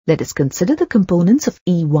 Let us consider the components of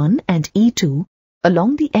E1 and E2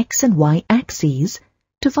 along the x and y axes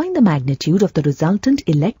to find the magnitude of the resultant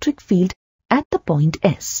electric field at the point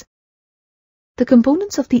S. The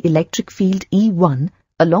components of the electric field E1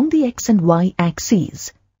 along the x and y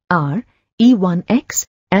axes are E1x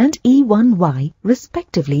and E1y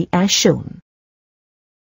respectively as shown.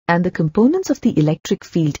 And the components of the electric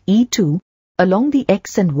field E2 along the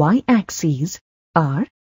x and y axes are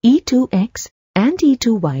E2x and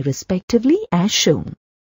E2y respectively as shown.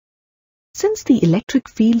 Since the electric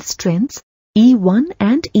field strengths E1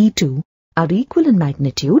 and E2 are equal in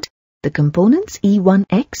magnitude, the components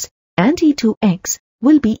E1x and E2x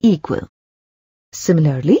will be equal.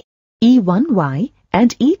 Similarly, E1y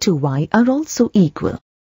and E2y are also equal.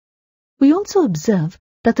 We also observe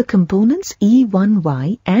that the components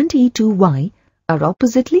E1y and E2y are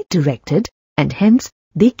oppositely directed and hence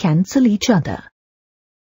they cancel each other.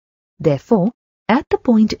 Therefore, at the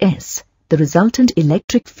point S, the resultant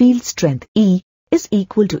electric field strength E is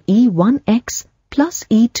equal to E1x plus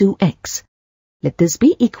E2x. Let this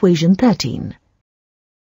be equation 13.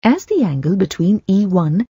 As the angle between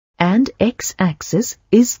E1 and x-axis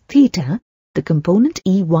is theta, the component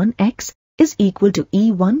E1x is equal to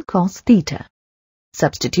E1 cos theta.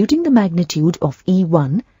 Substituting the magnitude of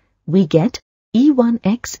E1, we get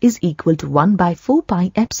E1x is equal to 1 by 4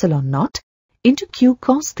 pi epsilon naught into q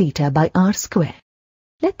cos theta by r square.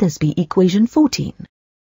 Let this be equation 14.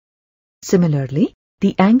 Similarly,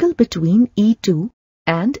 the angle between E2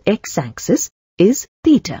 and x-axis is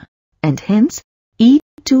theta, and hence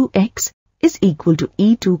E2x is equal to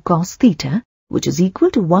E2 cos theta, which is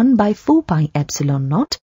equal to 1 by 4 pi epsilon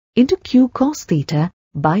naught into q cos theta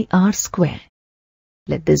by r square.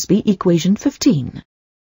 Let this be equation 15.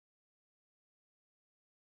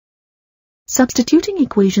 Substituting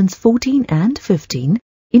equations 14 and 15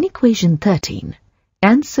 in equation 13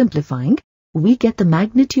 and simplifying, we get the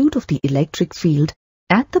magnitude of the electric field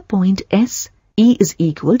at the point S. E is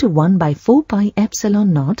equal to 1 by 4 pi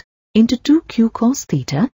epsilon naught into 2q cos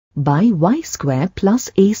theta by y square plus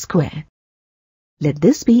a square. Let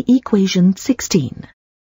this be equation 16.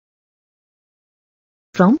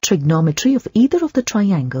 From trigonometry of either of the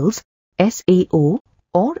triangles SAO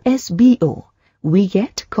or SBO, we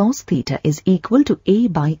get cos theta is equal to a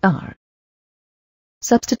by r.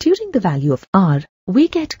 Substituting the value of r, we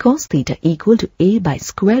get cos theta equal to a by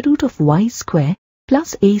square root of y square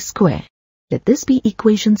plus a square. Let this be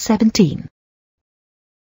equation 17.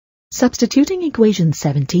 Substituting equation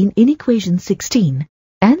 17 in equation 16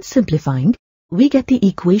 and simplifying, we get the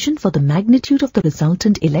equation for the magnitude of the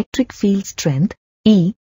resultant electric field strength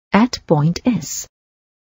E at point S.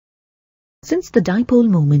 Since the dipole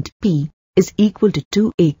moment P is equal to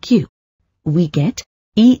 2aq, we get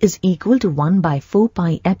E is equal to 1 by 4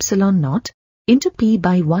 pi epsilon naught into P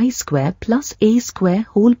by y square plus a square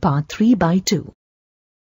whole power 3 by 2.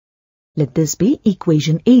 Let this be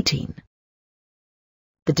equation 18.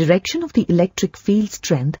 The direction of the electric field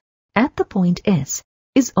strength at the point S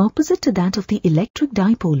is opposite to that of the electric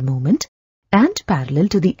dipole moment and parallel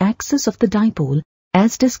to the axis of the dipole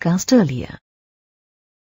as discussed earlier.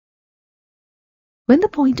 When the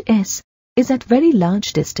point S is at very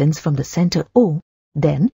large distance from the center O,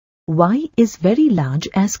 then y is very large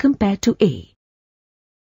as compared to A.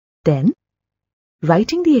 Then,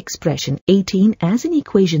 writing the expression 18 as in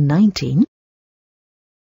equation 19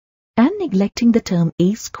 and neglecting the term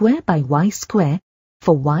a square by y square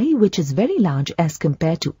for y which is very large as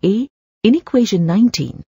compared to A in equation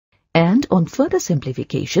 19, and on further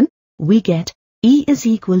simplification, we get E is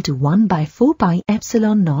equal to 1 by 4 pi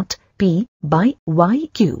epsilon naught P by y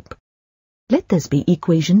cube. Let this be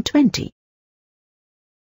equation 20.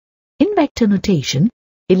 In vector notation,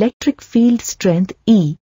 electric field strength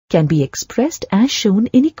E can be expressed as shown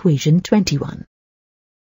in equation 21.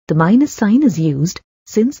 The minus sign is used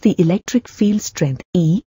since the electric field strength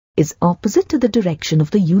E is opposite to the direction of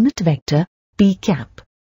the unit vector P cap.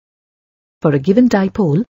 For a given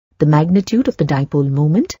dipole, the magnitude of the dipole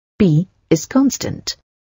moment P is constant.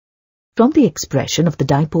 From the expression of the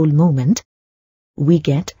dipole moment, we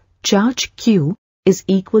get charge Q is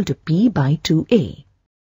equal to P by 2A.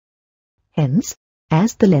 Hence,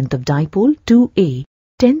 as the length of dipole 2A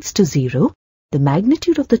tends to 0, the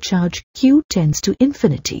magnitude of the charge Q tends to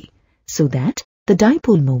infinity, so that the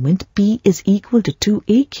dipole moment P is equal to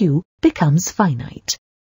 2AQ becomes finite.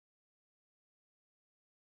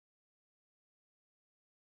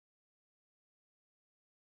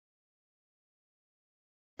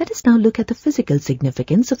 Let us now look at the physical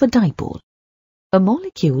significance of a dipole. A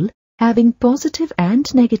molecule having positive and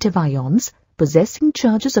negative ions possessing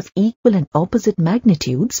charges of equal and opposite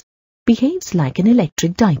magnitudes behaves like an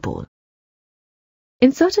electric dipole.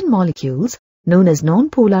 In certain molecules, known as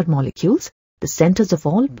non-polar molecules, the centers of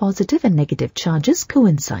all positive and negative charges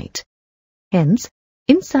coincide. Hence,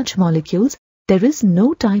 in such molecules, there is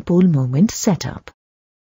no dipole moment set up.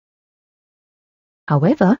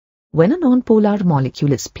 However, when a non-polar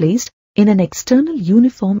molecule is placed in an external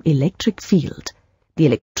uniform electric field, the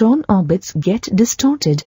electron orbits get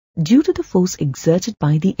distorted due to the force exerted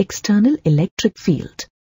by the external electric field.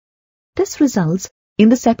 This results in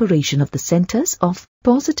the separation of the centers of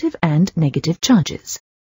positive and negative charges.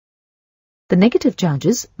 The negative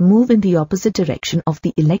charges move in the opposite direction of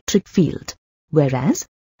the electric field, whereas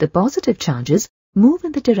the positive charges move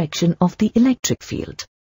in the direction of the electric field.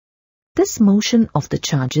 This motion of the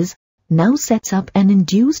charges now sets up an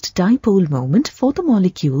induced dipole moment for the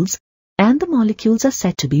molecules, and the molecules are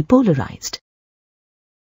said to be polarized.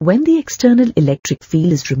 When the external electric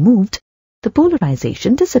field is removed, the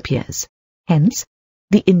polarization disappears. Hence,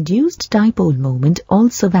 the induced dipole moment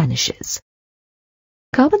also vanishes.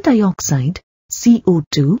 Carbon dioxide,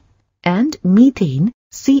 CO2, and methane,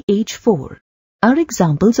 CH4, are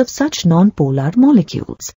examples of such non-polar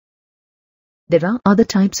molecules. There are other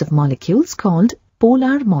types of molecules called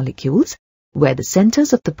polar molecules, where the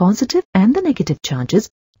centers of the positive and the negative charges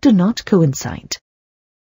do not coincide.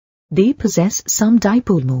 They possess some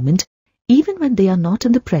dipole moment even when they are not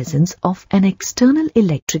in the presence of an external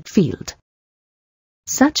electric field.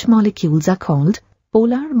 Such molecules are called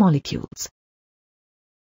polar molecules.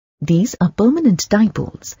 These are permanent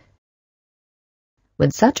dipoles.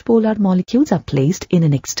 When such polar molecules are placed in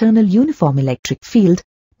an external uniform electric field,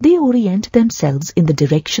 they orient themselves in the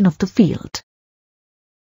direction of the field.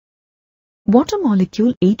 Water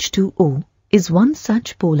molecule H2O is one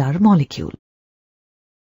such polar molecule.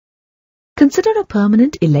 Consider a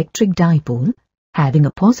permanent electric dipole having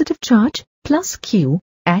a positive charge plus Q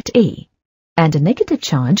at A and a negative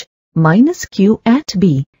charge minus Q at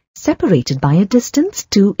B separated by a distance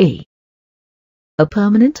 2A. A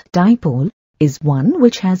permanent dipole is one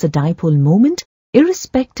which has a dipole moment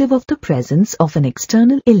irrespective of the presence of an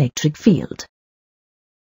external electric field.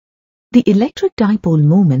 The electric dipole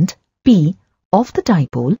moment P of the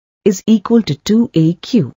dipole is equal to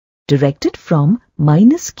 2AQ, directed from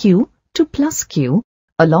minus Q to plus Q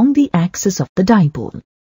along the axis of the dipole.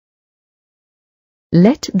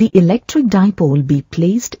 Let the electric dipole be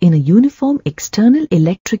placed in a uniform external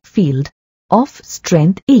electric field of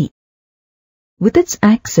strength A, with its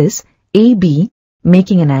axis AB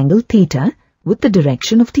making an angle theta with the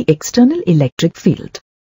direction of the external electric field.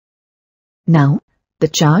 Now, the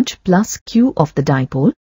charge plus Q of the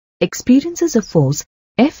dipole experiences a force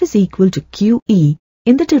F is equal to QE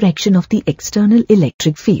in the direction of the external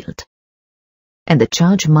electric field. And the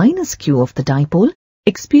charge minus Q of the dipole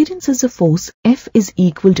experiences a force F is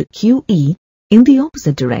equal to QE in the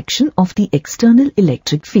opposite direction of the external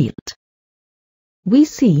electric field. We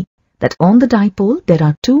see that on the dipole there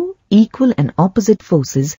are two equal and opposite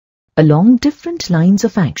forces along different lines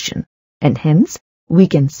of action, and hence we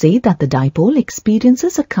can say that the dipole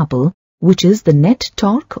experiences a couple which is the net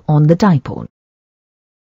torque on the dipole.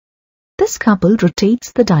 This couple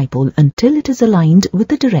rotates the dipole until it is aligned with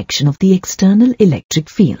the direction of the external electric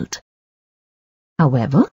field.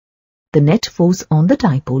 However, the net force on the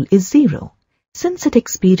dipole is zero, since it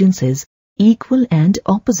experiences equal and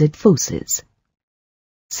opposite forces.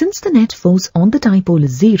 Since the net force on the dipole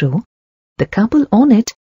is zero, the couple on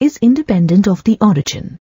it is independent of the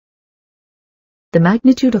origin. The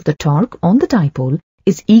magnitude of the torque on the dipole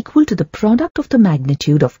is equal to the product of the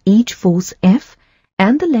magnitude of each force F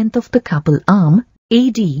and the length of the couple arm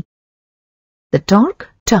AD. The torque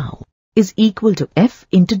tau is equal to F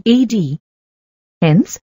into AD.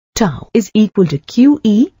 Hence, tau is equal to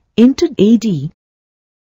QE into AD.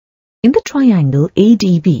 In the triangle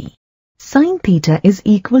ADB, sin theta is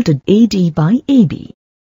equal to AD by AB.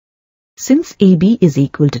 Since AB is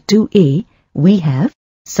equal to 2A, we have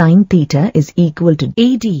sin theta is equal to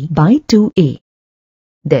AD by 2A.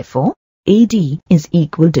 Therefore, AD is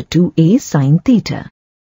equal to 2A sin theta.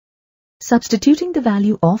 Substituting the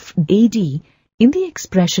value of AD in the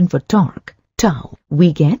expression for torque, tau,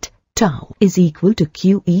 we get tau is equal to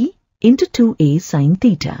QE into 2A sin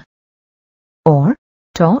theta. Or,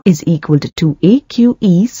 tau is equal to 2A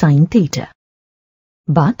QE sin theta.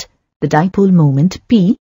 But, the dipole moment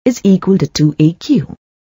P is equal to 2AQ.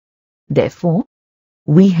 Therefore,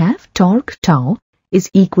 we have torque tau is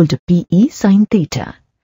equal to PE sin theta.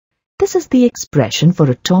 This is the expression for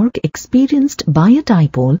a torque experienced by a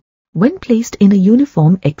dipole when placed in a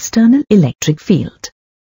uniform external electric field.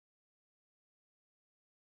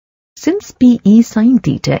 Since PE sin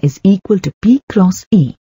theta is equal to P cross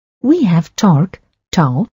E, we have torque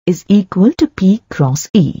tau is equal to P cross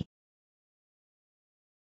E.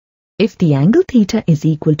 If the angle theta is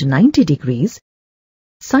equal to 90 degrees,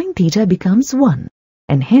 sin theta becomes 1,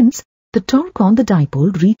 and hence the torque on the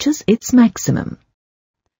dipole reaches its maximum.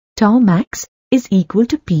 Tau max is equal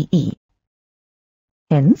to PE.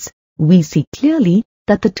 Hence, we see clearly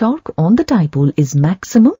that the torque on the dipole is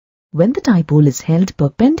maximum when the dipole is held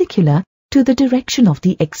perpendicular to the direction of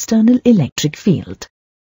the external electric field.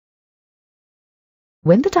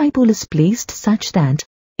 When the dipole is placed such that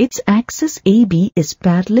its axis AB is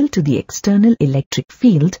parallel to the external electric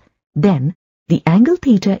field, then the angle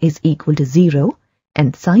theta is equal to 0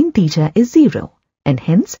 and sin theta is 0, and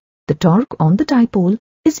hence the torque on the dipole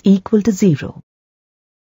is equal to 0.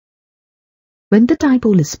 When the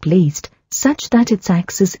dipole is placed such that its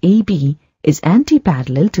axis AB is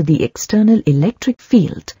anti-parallel to the external electric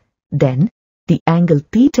field, then the angle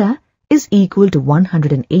theta is equal to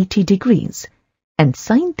 180 degrees and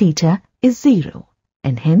sin theta is 0,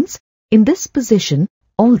 and hence in this position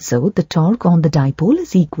also the torque on the dipole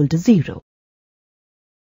is equal to 0.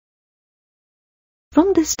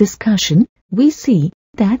 From this discussion, we see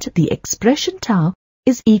that the expression tau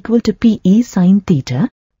is equal to PE sin theta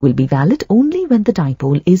will be valid only when the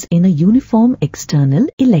dipole is in a uniform external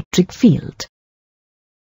electric field.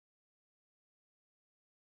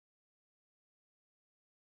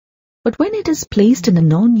 But when it is placed in a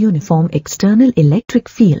non-uniform external electric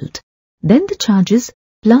field, then the charges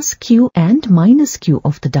plus Q and minus Q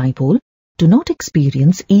of the dipole do not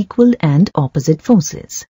experience equal and opposite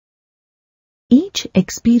forces. Each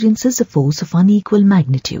experiences a force of unequal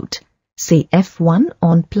magnitude, say F1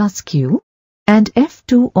 on plus Q and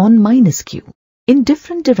F2 on minus Q, in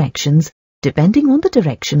different directions depending on the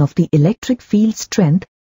direction of the electric field strength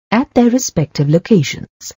at their respective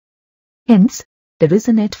locations. Hence, there is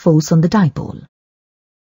a net force on the dipole.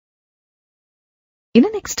 In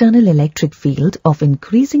an external electric field of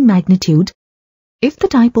increasing magnitude, if the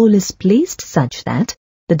dipole is placed such that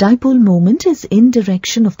the dipole moment is in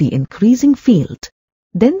direction of the increasing field,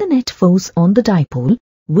 then the net force on the dipole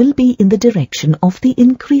will be in the direction of the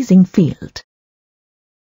increasing field.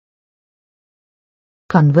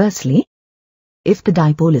 Conversely, if the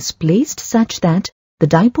dipole is placed such that the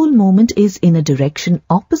dipole moment is in a direction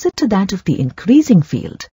opposite to that of the increasing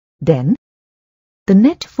field, then the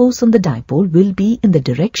net force on the dipole will be in the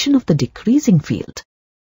direction of the decreasing field.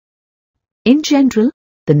 In general,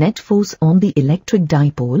 the net force on the electric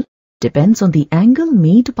dipole depends on the angle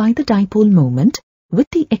made by the dipole moment with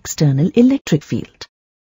the external electric field.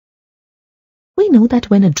 We know that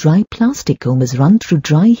when a dry plastic comb is run through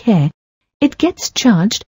dry hair, it gets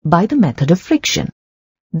charged by the method of friction.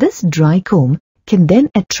 This dry comb can then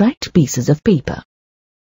attract pieces of paper.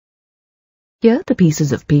 Here the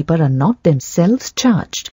pieces of paper are not themselves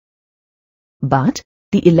charged, but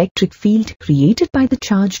the electric field created by the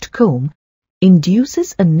charged comb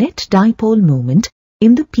induces a net dipole moment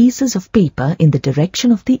in the pieces of paper in the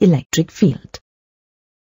direction of the electric field.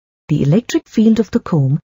 The electric field of the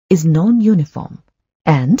comb is non-uniform,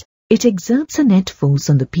 and it exerts a net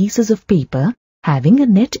force on the pieces of paper having a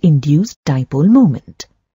net induced dipole moment.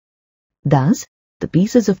 Thus, the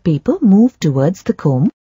pieces of paper move towards the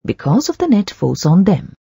comb because of the net force on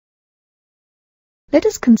them. Let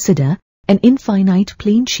us consider an infinite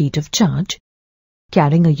plane sheet of charge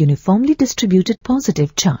carrying a uniformly distributed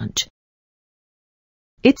positive charge.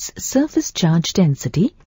 Its surface charge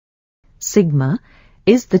density, sigma,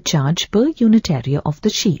 is the charge per unit area of the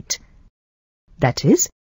sheet. That is,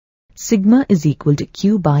 sigma is equal to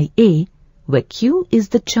Q by A, where Q is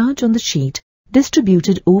the charge on the sheet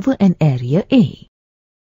distributed over an area A.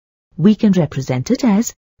 We can represent it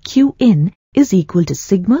as Q in is equal to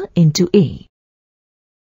sigma into A.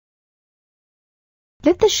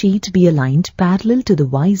 Let the sheet be aligned parallel to the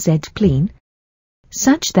YZ plane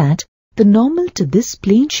such that the normal to this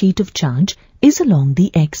plane sheet of charge is along the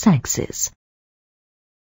x-axis.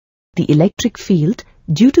 The electric field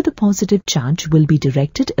due to the positive charge will be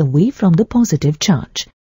directed away from the positive charge.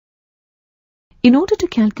 In order to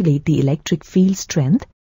calculate the electric field strength,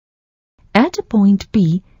 at a point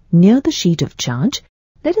P near the sheet of charge,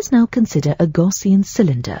 let us now consider a Gaussian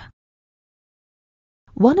cylinder,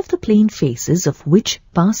 one of the plane faces of which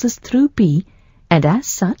passes through P, and as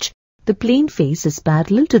such, the plane face is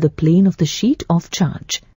parallel to the plane of the sheet of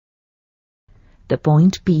charge. The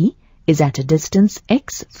point P is at a distance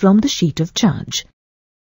x from the sheet of charge.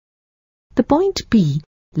 The point P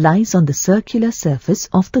lies on the circular surface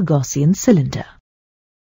of the Gaussian cylinder.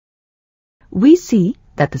 We see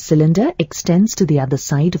that the cylinder extends to the other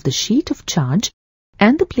side of the sheet of charge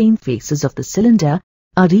and the plane faces of the cylinder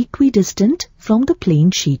are equidistant from the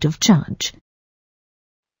plane sheet of charge.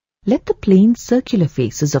 Let the plane circular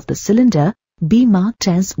faces of the cylinder be marked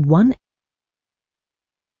as 1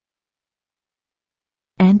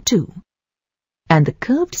 and 2, and the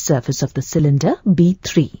curved surface of the cylinder be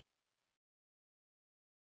 3.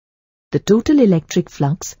 The total electric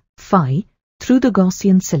flux, phi, through the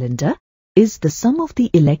Gaussian cylinder is the sum of the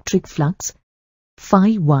electric flux,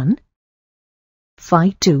 phi 1, phi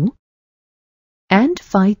 2, and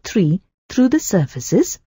phi 3 through the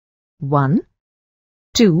surfaces 1,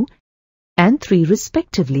 2, and 3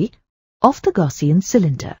 respectively of the Gaussian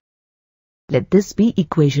cylinder. Let this be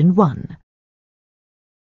equation 1.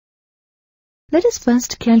 Let us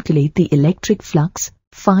first calculate the electric flux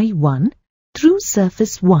phi 1 through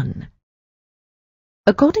surface 1.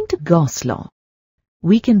 According to Gauss law,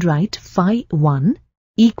 we can write phi 1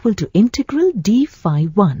 equal to integral d phi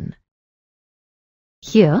 1.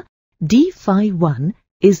 Here, d phi 1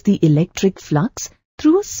 is the electric flux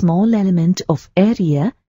through a small element of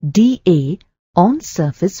area dA on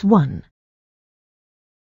surface 1.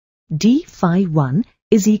 d phi 1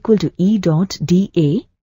 is equal to E dot dA,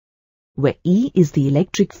 where E is the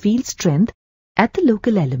electric field strength at the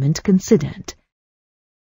local element considered,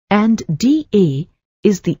 and dA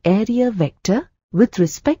is the area vector with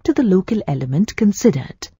respect to the local element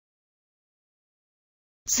considered.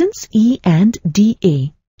 Since E and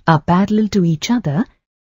dA are parallel to each other,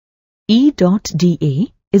 E dot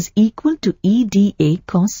dA is equal to E dA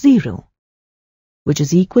cos 0, which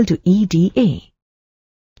is equal to E dA.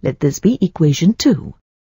 Let this be equation 2.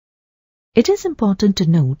 It is important to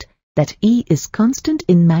note that E is constant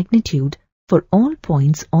in magnitude for all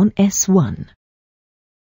points on S1.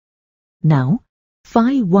 Now,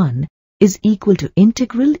 phi 1 is equal to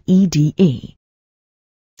integral E dA.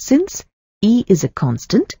 Since E is a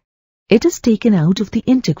constant, it is taken out of the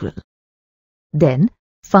integral. Then,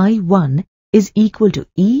 phi 1 is equal to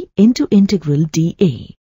E into integral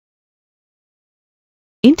dA.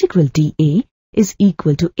 Integral dA is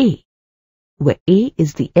equal to A, where A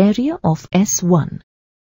is the area of S1.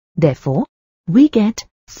 Therefore, we get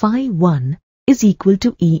phi 1 is equal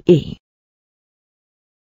to EA.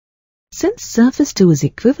 Since surface 2 is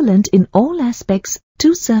equivalent in all aspects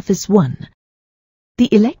to surface 1,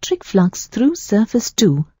 the electric flux through surface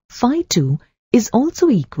 2, phi 2, is also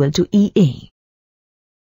equal to EA.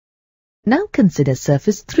 Now consider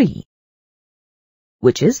surface 3,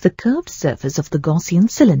 which is the curved surface of the Gaussian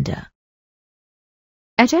cylinder.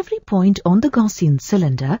 At every point on the Gaussian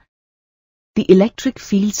cylinder, the electric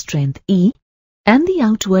field strength E and the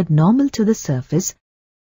outward normal to the surface,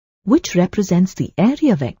 which represents the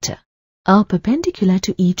area vector, are perpendicular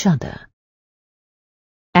to each other.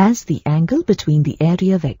 As the angle between the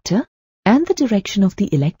area vector and the direction of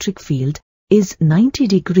the electric field is 90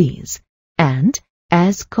 degrees, and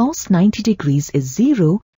as cos 90 degrees is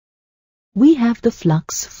 0, we have the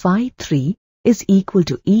flux phi 3 is equal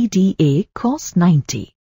to EdA cos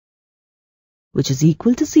 90, which is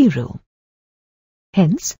equal to 0.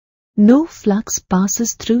 Hence, no flux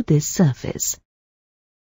passes through this surface.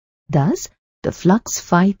 Thus, the flux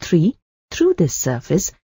phi 3 through this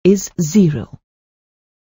surface is 0.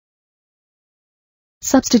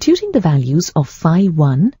 Substituting the values of phi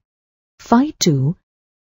 1, phi 2,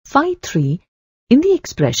 phi 3 in the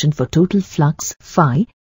expression for total flux phi,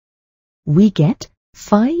 we get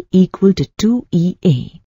phi equal to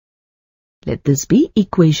 2EA. Let this be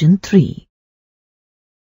equation 3.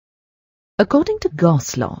 According to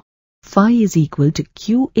Gauss law, phi is equal to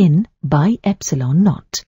Q in by epsilon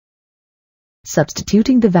naught.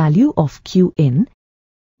 Substituting the value of Q in,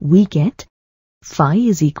 we get phi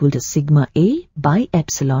is equal to sigma A by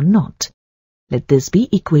epsilon naught. Let this be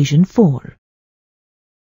equation 4.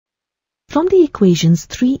 From the equations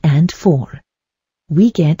 3 and 4,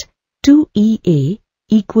 we get 2EA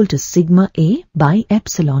equal to sigma A by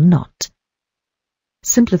epsilon naught.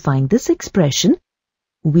 Simplifying this expression,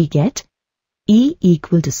 we get E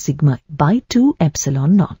equal to sigma by 2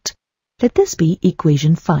 epsilon naught. Let this be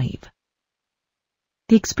equation 5.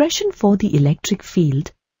 The expression for the electric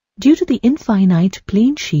field due to the infinite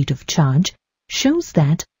plane sheet of charge shows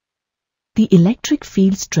that the electric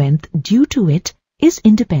field strength due to it is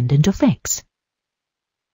independent of x.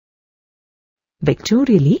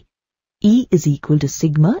 Vectorially, E is equal to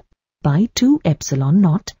sigma by 2 epsilon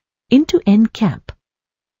naught into n cap,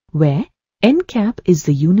 where n cap is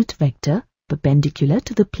the unit vector perpendicular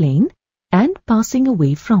to the plane and passing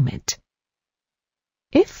away from it.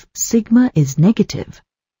 If sigma is negative,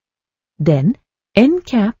 then n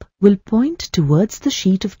cap will point towards the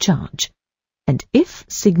sheet of charge, and if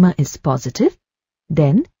sigma is positive,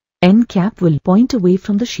 then n cap will point away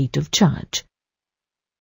from the sheet of charge.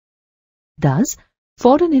 Thus,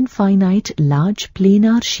 for an infinite large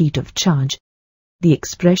planar sheet of charge, the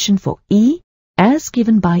expression for E, as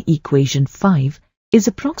given by equation 5, is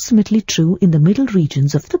approximately true in the middle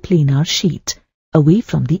regions of the planar sheet, away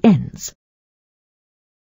from the ends.